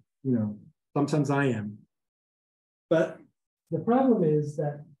that, sometimes I am. But the problem is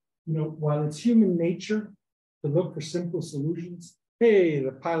that, while it's human nature to look for simple solutions, hey,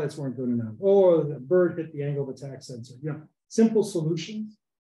 the pilots weren't good enough, or the bird hit the angle of attack sensor. Simple solutions.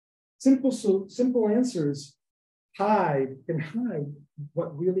 Simple answers can hide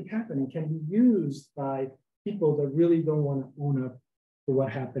what really happened and can be used by people that really don't want to own up to what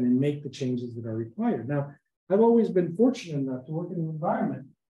happened and make the changes that are required. Now, I've always been fortunate enough to work in an environment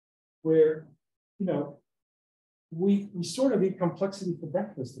where, we sort of eat complexity for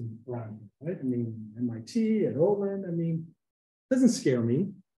breakfast around here, right? I mean, MIT, at Olin, it doesn't scare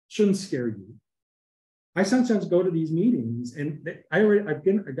me, shouldn't scare you. I sometimes go to these meetings and I've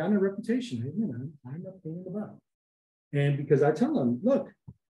gotten a reputation. I'm not paying about. And because I tell them, look,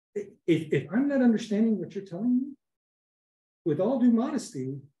 if I'm not understanding what you're telling me, with all due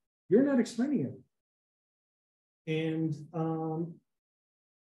modesty, you're not explaining it. And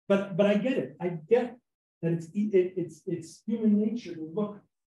but I get it. I get that it's human nature to look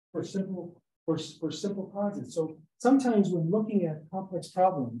for simple causes. So sometimes when looking at complex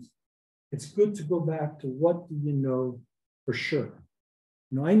problems, it's good to go back to what do you know for sure.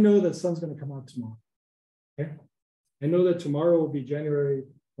 I know that the sun's going to come out tomorrow. Okay, I know that tomorrow will be January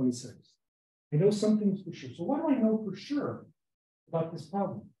 26th. I know some things for sure. So what do I know for sure about this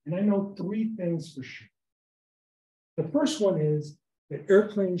problem? And I know 3 things for sure. The first one is that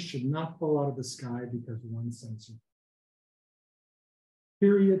airplanes should not fall out of the sky because one sensor.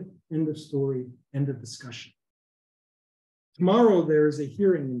 Period. End of story. End of discussion. Tomorrow, there is a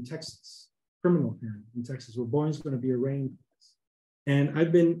hearing in Texas, criminal hearing in Texas, where Boeing's going to be arraigned for this. And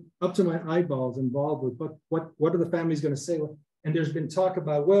I've been up to my eyeballs involved with what are the families going to say? And there's been talk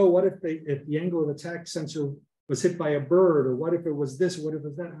about, well, what if the angle of attack sensor was hit by a bird, or what if it was this, or what if it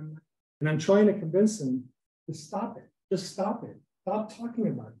was that? And I'm trying to convince them to stop it. Just stop it. Stop talking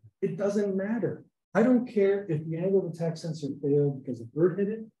about it. It doesn't matter. I don't care if the angle of attack sensor failed because a bird hit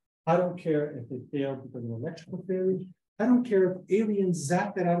it. I don't care if it failed because of electrical failure. I don't care if aliens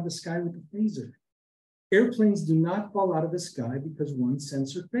zapped it out of the sky with a phaser. Airplanes do not fall out of the sky because one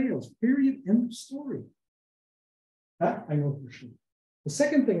sensor fails. Period. End of story. That I know for sure. The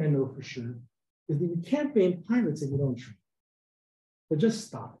second thing I know for sure is that you can't blame pilots if you don't train. But just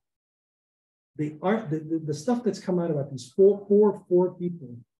stop. The stuff that's come out about these four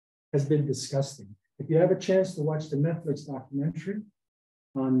people has been disgusting. If you have a chance to watch the Netflix documentary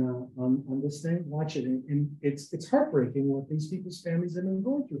on this thing, watch it. And it's heartbreaking what these people's families have been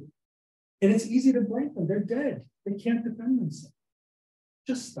going through. And it's easy to blame them. They're dead. They can't defend themselves.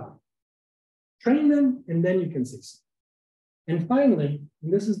 Just stop. Train them, and then you can say something. And finally,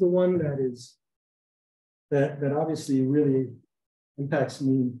 and this is the one that obviously really impacts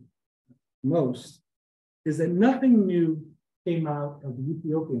me most, is that nothing new came out of the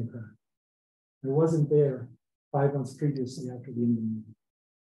Ethiopian crash. It wasn't there 5 months previously after the Indonesian.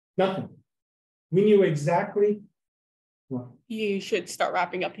 Nothing. We knew exactly what. You should start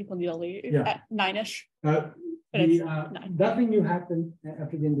wrapping up. People need to leave at 9-ish. Nothing new happened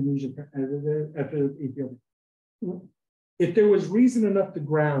after the Indonesian, after Ethiopia. If there was reason enough to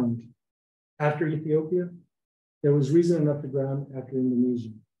ground after Ethiopia, there was reason enough to ground after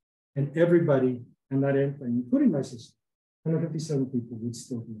Indonesia. And everybody on that airplane, including my sister, 157 people would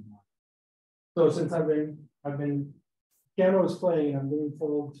still be alive. So since I've been, piano is playing, I'm getting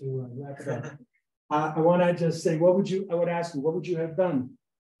told to wrap it up. I want to just say, I would ask you, what would you have done?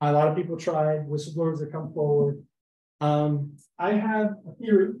 A lot of people tried, whistleblowers that come forward. I have a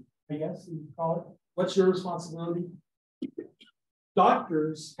theory, I guess you could call it. What's your responsibility?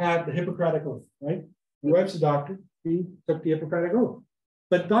 Doctors have the Hippocratic Oath, right? My wife's a doctor. She took the Hippocratic Oath.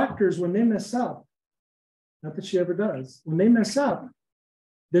 But doctors, when they mess up, not that she ever does, when they mess up,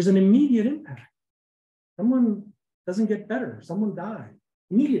 there's an immediate impact. Someone doesn't get better. Someone died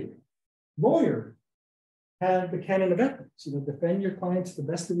immediately. Lawyer have the canon of ethics, defend your clients to the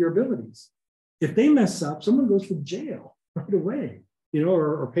best of your abilities. If they mess up, someone goes to jail right away,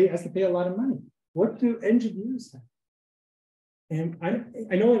 or has to pay a lot of money. What do engineers have? And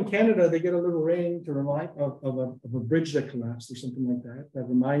I know in Canada, they get a little rain to remind of a bridge that collapsed or something like that, that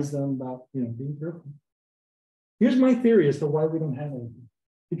reminds them about, being careful. Here's my theory as to why we don't have anything.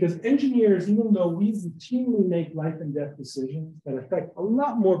 Because engineers, even though we routinely make life and death decisions that affect a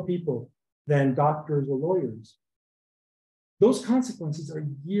lot more people than doctors or lawyers, those consequences are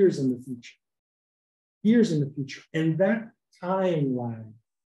years in the future. Years in the future. And that time lag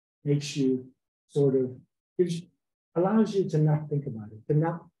makes you allows you to not think about it,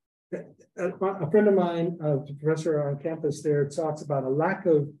 a friend of mine, a professor on campus there, talks about a lack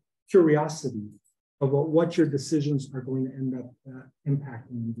of curiosity about what your decisions are going to end up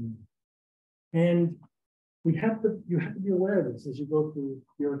impacting and doing. And you have to be aware of this as you go through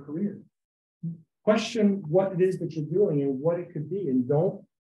your career. Question what it is that you're doing and what it could be, and don't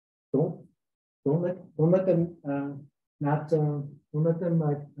let them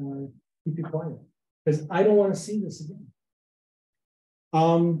keep you quiet, because I don't want to see this again.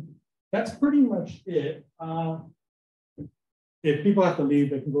 That's pretty much it. If people have to leave,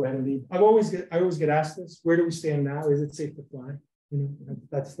 they can go ahead and leave. I always get asked this: where do we stand now? Is it safe to fly?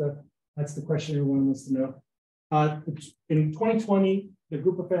 That's the question everyone wants to know. In 2020, the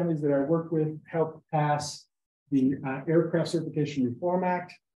group of families that I work with helped pass the Aircraft Certification Reform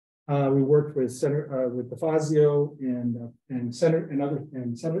Act. We worked with the Fazio and Senate and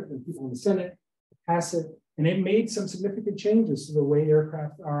people in the Senate to pass it, and it made some significant changes to the way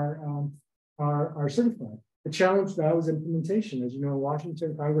aircraft are certified. The challenge now is implementation. As you know, in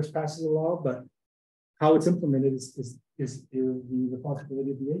Washington, Congress passes a law, but how it's implemented is the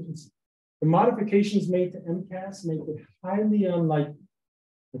responsibility of the agency. The modifications made to MCAS make it highly unlikely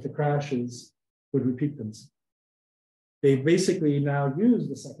that the crashes would repeat themselves. They basically now use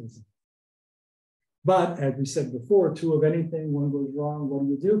the second system. But as we said before, two of anything, one goes wrong, what do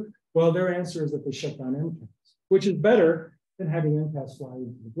you do? Well, their answer is that they shut down MCAS, which is better than having MCAS fly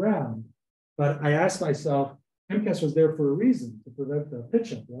into the ground. But I asked myself, MCAS was there for a reason, to prevent the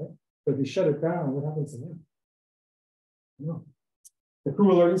pitch up, right? But if you shut it down, what happens to them? No. The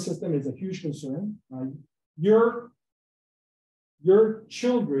crew alerting system is a huge concern. Your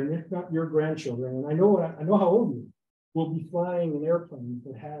children, if not your grandchildren, and I know how old you are, will be flying an airplane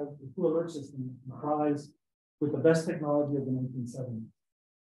that have the crew alert system comprised with the best technology of the 1970s.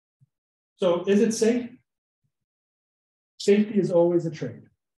 So is it safe? Safety is always a trade.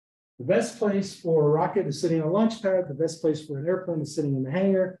 The best place for a rocket is sitting on a launch pad. The best place for an airplane is sitting in the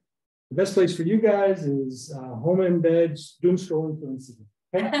hangar. The best place for you guys is home in bed, doom scrolling for Instagram.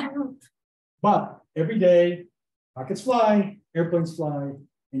 Okay? But every day, rockets fly, airplanes fly,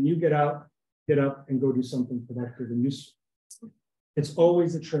 and you get up, and go do something productive and useful. It's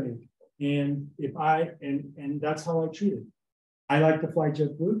always a trade. And that's how I treat it. I like to fly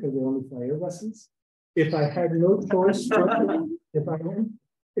JetBlue because they only fly Airbuses. If I had no choice, if I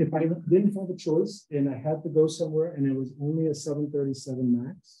didn't have a choice and I had to go somewhere and it was only a 737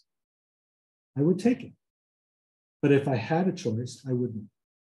 MAX, I would take it. But if I had a choice, I wouldn't.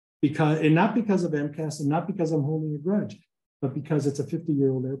 And not because of MCAS and not because I'm holding a grudge, but because it's a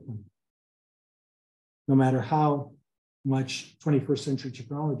 50-year-old airplane. No matter how much 21st century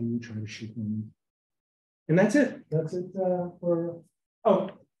technology you try to shoot them. And that's it. That's it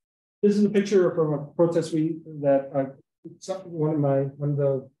this is a picture from a protest that one of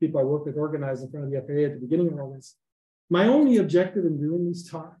the people I work with organized in front of the FAA at the beginning of all this. My only objective in doing these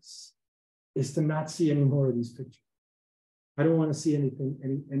talks is to not see any more of these pictures. I don't want to see any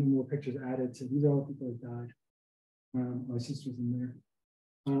more pictures added to, these are all people that died. My sister's in there.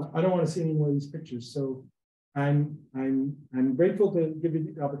 I don't want to see any more of these pictures. So I'm grateful to give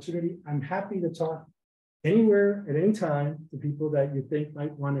you the opportunity. I'm happy to talk anywhere at any time to people that you think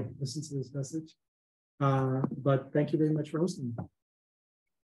might want to listen to this message. But thank you very much for hosting me.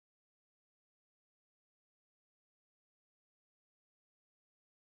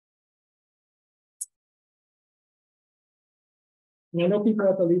 And I know people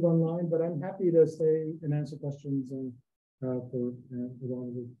have to leave online, but I'm happy to stay and answer questions for as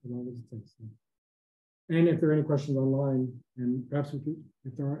long as it takes. And if there are any questions online, and perhaps we could,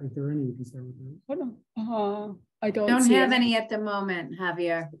 if there are any, we can start with those. I don't have any at the moment,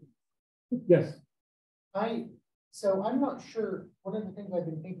 Javier. Yes. So I'm not sure. One of the things I've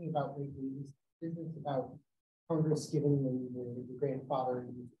been thinking about lately is business about Congress giving the grandfather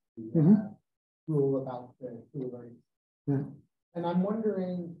rule about the learning. Yeah. And I'm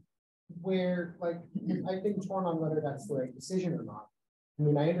wondering where, like, I've been torn on whether that's the right decision or not. I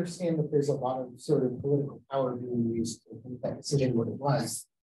mean, I understand that there's a lot of sort of political power being used to make that decision what it was.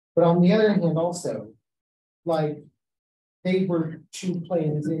 But on the other hand, also, like, they were 2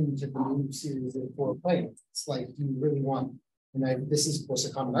 planes into the new series of 4 planes. It's like, do you really want, and this is of course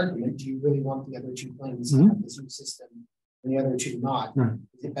a common argument, do you really want the other 2 planes to have this new system and the other 2 not?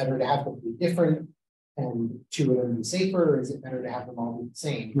 Is it better to have them be different and 2 of them be safer, or is it better to have them all be the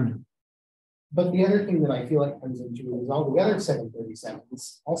same? But the other thing that I feel like comes into it is all the other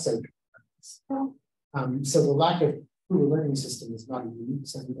 737s also. So the lack of crew learning system is not a unique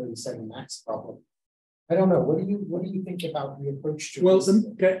 737 MAX problem. I don't know. What do you think about the approach to? Well,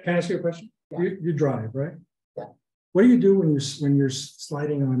 can I ask you a question? Yeah. You drive, right? Yeah. What do you do when you're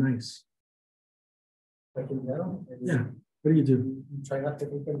sliding on ice? Like in general? Yeah. What do you do? You try not to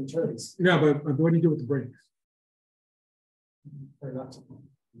make any turns. No, but what do you do with the brakes? Try not to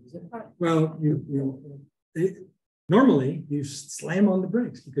use it. Well, normally you slam on the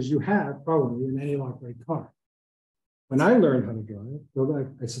brakes because you have probably an anti-lock brake car. When I learned how to drive,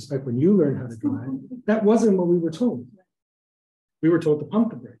 well, I suspect when you learned how to drive, that wasn't what we were told. We were told to pump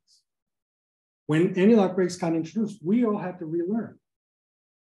the brakes. When anti-lock brakes got introduced, we all had to relearn.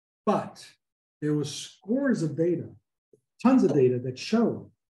 But there was scores of data, tons of data that showed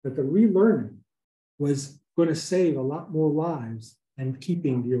that the relearning was going to save a lot more lives than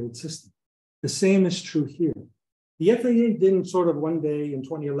keeping the old system. The same is true here. The FAA didn't sort of one day in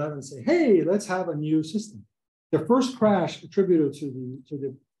 2011 say, hey, let's have a new system. The first crash attributed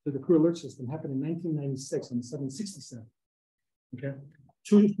to the crew alert system happened in 1996 on the 767. Okay,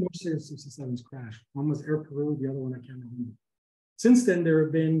 2 more 767s crashed. One was Air Peru, the other one I can't remember. Since then, there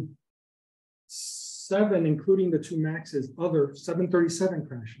have been 7, including the 2 MAXs, other 737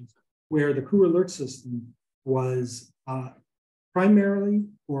 crashes where the crew alert system was primarily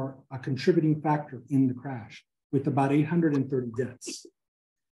or a contributing factor in the crash, with about 830 deaths.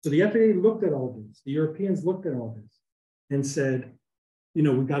 So the FAA looked at all this, the Europeans looked at all this and said, you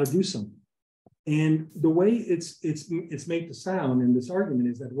know, we got to do something. And the way it's made to sound in this argument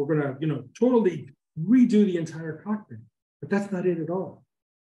is that we're going to, you know, totally redo the entire cockpit, but that's not it at all.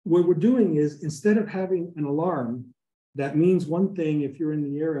 What we're doing is, instead of having an alarm that means one thing if you're in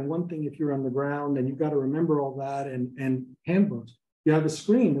the air and one thing if you're on the ground, and you've got to remember all that and handbooks, you have a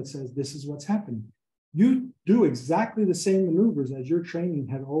screen that says, this is what's happening. You do exactly the same maneuvers as your training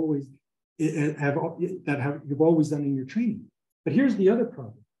had always you've always done in your training. But here's the other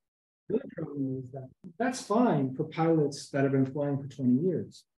problem. The other problem is that that's fine for pilots that have been flying for 20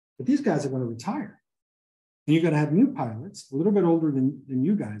 years, but these guys are going to retire. And you're going to have new pilots, a little bit older than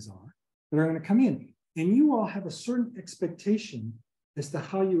you guys are, that are going to come in. And you all have a certain expectation as to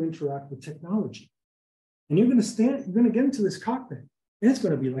how you interact with technology. And you're going to get into this cockpit, and it's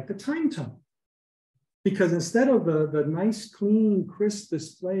going to be like the time tunnel. Because instead of the nice, clean, crisp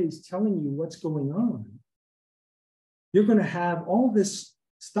displays telling you what's going on, you're going to have all this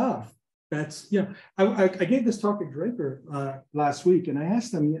stuff that's, you know, I gave this talk at Draper last week, and I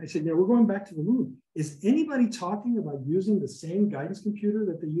asked them, I said, you know, we're going back to the moon. Is anybody talking about using the same guidance computer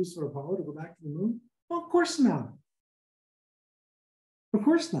that they used for Apollo to go back to the moon? Well, of course not. Of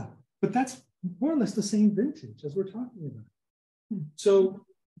course not. But that's more or less the same vintage as we're talking about. So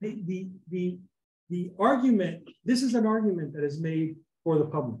the argument, this is an argument that is made for the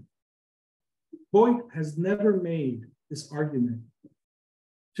public. Boeing has never made this argument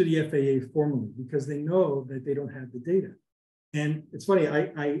to the FAA formally because they know that they don't have the data. And it's funny,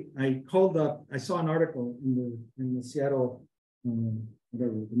 I called up, I saw an article in the Seattle,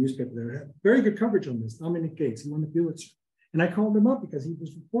 whatever, the newspaper there, had very good coverage on this, Dominic Gates, he won the Pulitzer. And I called him up because he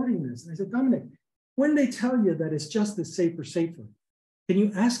was reporting this. And I said, Dominic, when they tell you that it's just as safer, can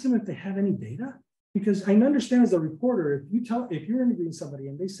you ask them if they have any data? Because I understand as a reporter, if you're interviewing somebody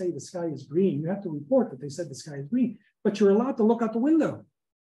and they say the sky is green, you have to report that they said the sky is green, but you're allowed to look out the window.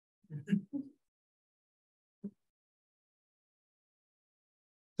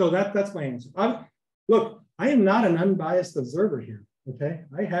 So that's my answer. Look, I am not an unbiased observer here. Okay,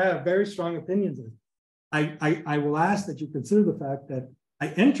 I have very strong opinions. I will ask that you consider the fact that I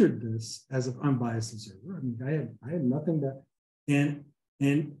entered this as an unbiased observer. I mean, I had nothing that, and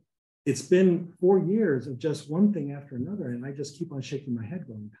it's been 4 years of just one thing after another, and I just keep on shaking my head,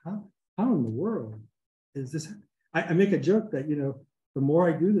 going, how in the world is this? I make a joke that, you know, the more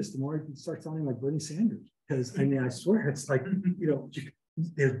I do this, the more I can start sounding like Bernie Sanders, because I mean, I swear it's like, you know,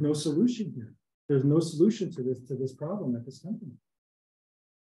 there's no solution here. There's no solution to this problem at this company.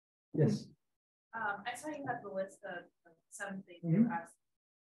 Yes. I saw you had the list of 7 things you asked.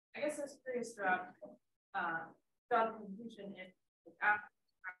 I guess I was curious throughout the conclusion if after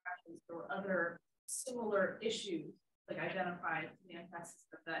there were other similar issues like identified in the MCAS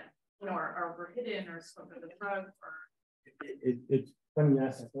system that, you know, were hidden or spoke of the drug or. It's funny you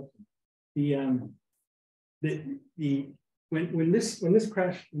ask that question. When this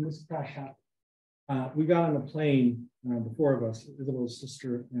crash happened, we got on a plane, the 4 of us, Isabel's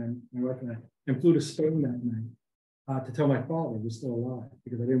sister and my wife and I, and flew to Spain that night to tell my father he was still alive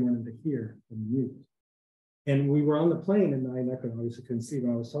because I didn't want him to hear from the news. And we were on the plane, and I obviously couldn't see,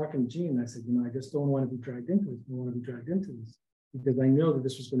 but I was talking to Gene, and I said, you know, I just don't want to be dragged into this. I don't want to be dragged into this because I know that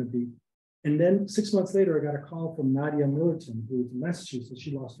this was going to be. And then 6 months later, I got a call from Nadia Millerton, who was in Massachusetts.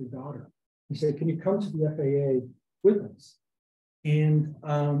 She lost her daughter. He said, can you come to the FAA with us? And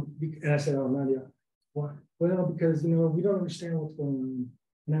I said, oh, Nadia, why? Well, because, you know, we don't understand what's going on.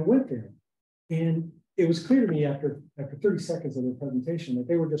 And I went there. And it was clear to me after 30 seconds of the presentation that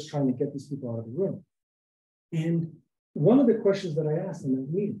they were just trying to get these people out of the room. And one of the questions that I asked in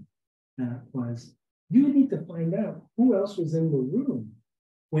that meeting was, you need to find out who else was in the room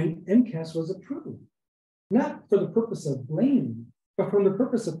when MCAS was approved, not for the purpose of blaming, but from the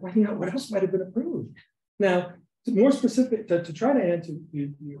purpose of finding out what else might have been approved. Now, more specific, to try to answer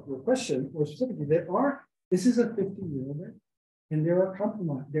your question more specifically, this is a 50-year event, and there are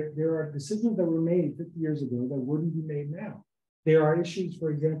compromise. There are decisions that were made 50 years ago that wouldn't be made now. There are issues, for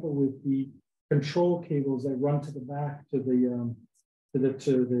example, with the control cables that run to the back to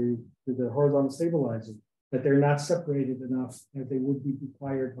the horizontal stabilizer, that they're not separated enough as they would be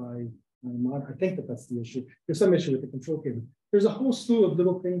required by I think that's the issue. There's some issue with the control cable. There's a whole slew of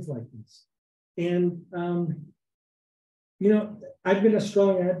little things like this. And you know, I've been a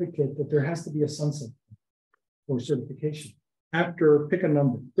strong advocate that there has to be a sunset for certification. After, pick a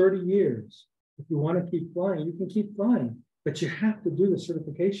number, 30 years, if you want to keep flying, you can keep flying. But you have to do the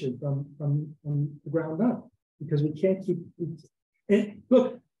certification from the ground up because we can't keep. And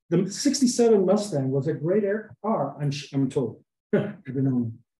look, the '67 Mustang was a great car. I'm told.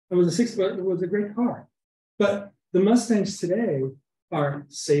 It was a great car, but the Mustangs today are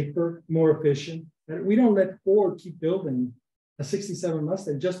safer, more efficient. And we don't let Ford keep building a '67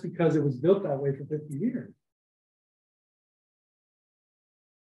 Mustang just because it was built that way for 50 years.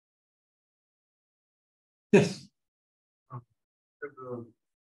 Yes. The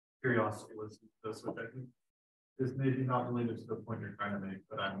curiosity was this, which I think is maybe not related to the point you're trying to make,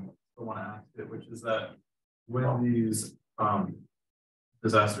 but I still want to ask it, which is that when these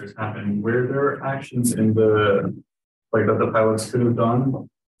disasters happen, were there actions in that the pilots could have done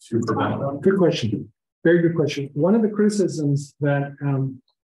to prevent them? Good question. Very good question. One of the criticisms that,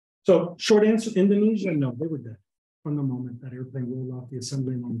 so short answer, Indonesia, no, they were dead from the moment that airplane rolled off the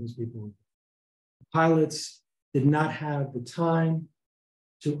assembly line. Those people, pilots did not have the time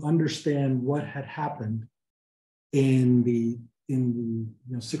to understand what had happened in the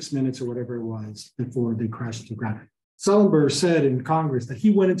 6 minutes or whatever it was before they crashed to the ground. Sullenberger said in Congress that he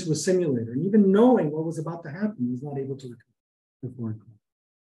went into a simulator, and even knowing what was about to happen, he was not able to recover before it crashed.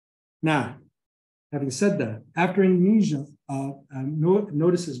 Now, having said that, after Indonesia,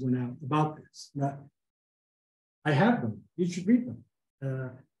 notices went out about this. Now, I have them. You should read them.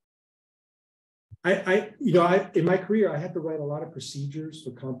 In my career, I had to write a lot of procedures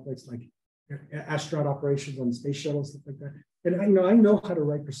for complex, like astronaut operations on space shuttles, stuff like that. And I know how to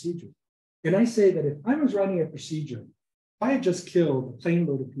write procedures. And I say that if I was writing a procedure, if I had just killed a plane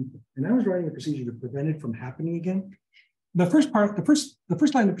load of people, and I was writing a procedure to prevent it from happening again, the first line of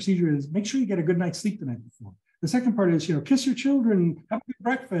the procedure is make sure you get a good night's sleep the night before. The second part is, kiss your children, have a good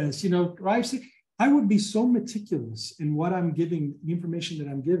breakfast, drive safe. I would be so meticulous in what I'm giving, the information that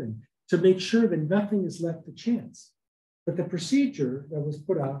I'm giving, to make sure that nothing is left to chance. But the procedure that was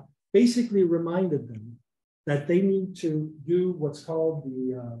put out basically reminded them that they need to do what's called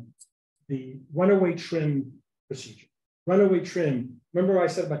the runaway trim procedure. Runaway trim. Remember I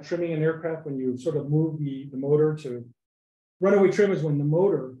said about trimming an aircraft when you sort of move the motor to. Runaway trim is when the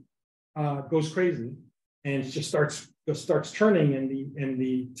motor goes crazy and just starts turning and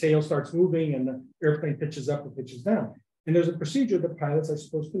the tail starts moving and the airplane pitches up or pitches down. And there's a procedure that pilots are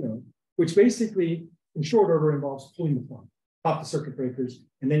supposed to know, which basically in short order involves pulling the plug, pop the circuit breakers,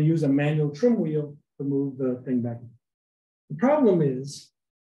 and then use a manual trim wheel to move the thing back. The problem is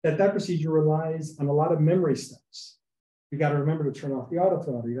that procedure relies on a lot of memory steps. You got to remember to turn off the auto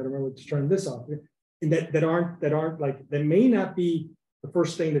throttle. You got to remember to turn this off. And that may not be the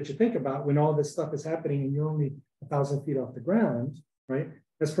first thing that you think about when all this stuff is happening and you're only 1,000 feet off the ground, right?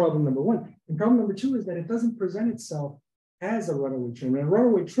 That's problem number one. And problem number two is that it doesn't present itself as a runaway trim. In a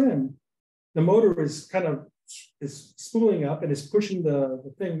runaway trim, the motor is kind of spooling up and is pushing the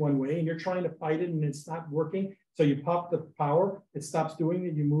thing one way, and you're trying to fight it and it's not working. So you pop the power, it stops doing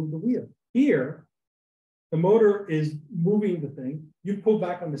it, you move the wheel. Here, the motor is moving the thing, you pull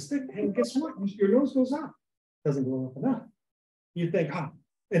back on the stick, and guess what? Your nose goes up. Doesn't go up enough. You think,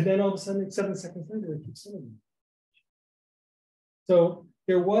 and then all of a sudden, 7 seconds later, it keeps spinning. So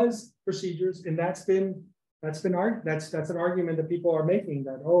there was procedures, and that's an argument that people are making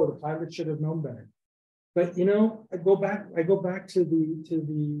that, oh, the pilot should have known better. But you know, I go back to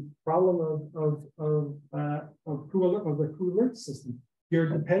the problem of the crew alert system. You're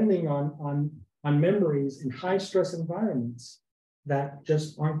depending on memories in high stress environments that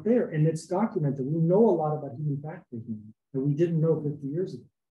just aren't there, and it's documented. We know a lot about human factors now that we didn't know 50 years ago.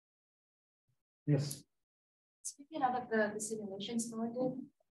 Yes. Speaking of the simulations Noah did,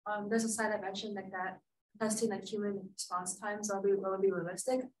 there's a slide I mentioned like that testing like human response times will be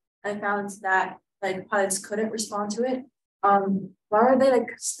realistic. I found that like pilots couldn't respond to it. Why are they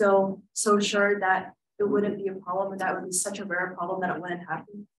like still so sure that it wouldn't be a problem and that would be such a rare problem that it wouldn't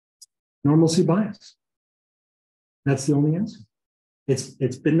happen? Normalcy bias. That's the only answer.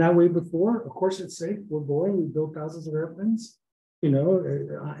 It's been that way before. Of course, it's safe. We're Boeing. We built thousands of airplanes. You know,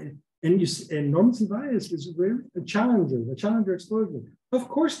 and normalcy bias is a Challenger explosion. Of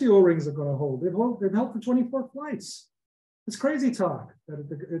course, the O-rings are going to hold. They've held for 24 flights. It's crazy talk that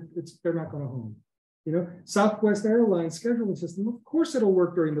they're not going to hold. You know, Southwest Airlines scheduling system. Of course, it'll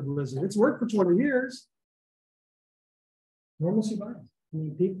work during the blizzard. It's worked for 20 years. Normalcy bias. I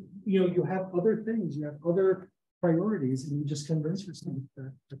mean, you have other things. You have other priorities, and you just convince yourself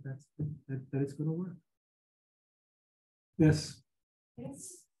that it's going to work. Yes.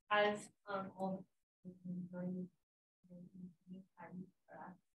 Yes, as all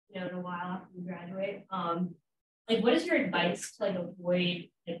in a while after you graduate, like what is your advice to like avoid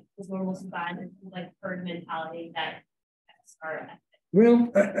like this normalcy bias and like herd mentality that are?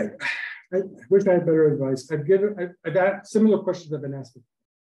 Well, I wish I had better advice. I've got similar questions I've been asked,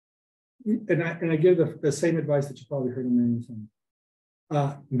 and I give the same advice that you probably heard a million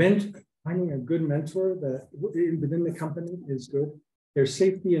times. Finding a good mentor that within the company is good. There's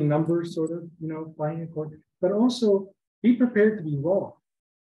safety in numbers, sort of, flying in court, but also be prepared to be wrong.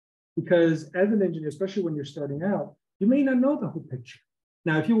 Because as an engineer, especially when you're starting out, you may not know the whole picture.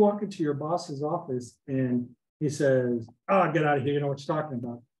 Now, if you walk into your boss's office and he says, "Oh, get out of here, you know what you're talking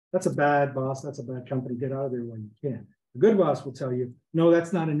about." That's a bad boss, that's a bad company, get out of there when you can. A good boss will tell you, no,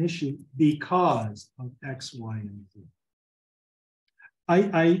 that's not an issue because of X, Y, and Z.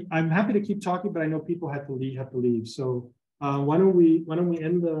 I'm happy to keep talking, but I know people have to leave. So why don't we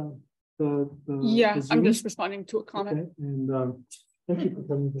end the yeah, the I'm just responding to a comment. Okay. And thank you for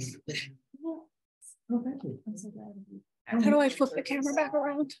coming. Oh, thank you. How do I flip the camera back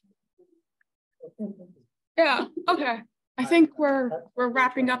around? Yeah, okay. I think we're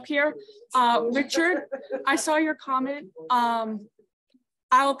wrapping up here. Richard, I saw your comment.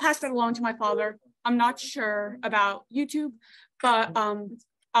 I'll pass that along to my father. I'm not sure about YouTube, but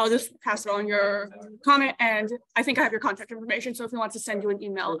I'll just pass it on your comment, and I think I have your contact information. So if he wants to send you an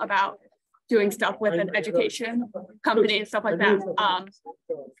email about doing stuff with an education company and stuff like that,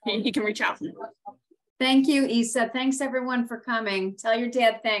 he can reach out. Thank you, Isa. Thanks everyone for coming. Tell your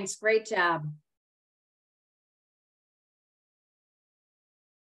dad thanks. Great job.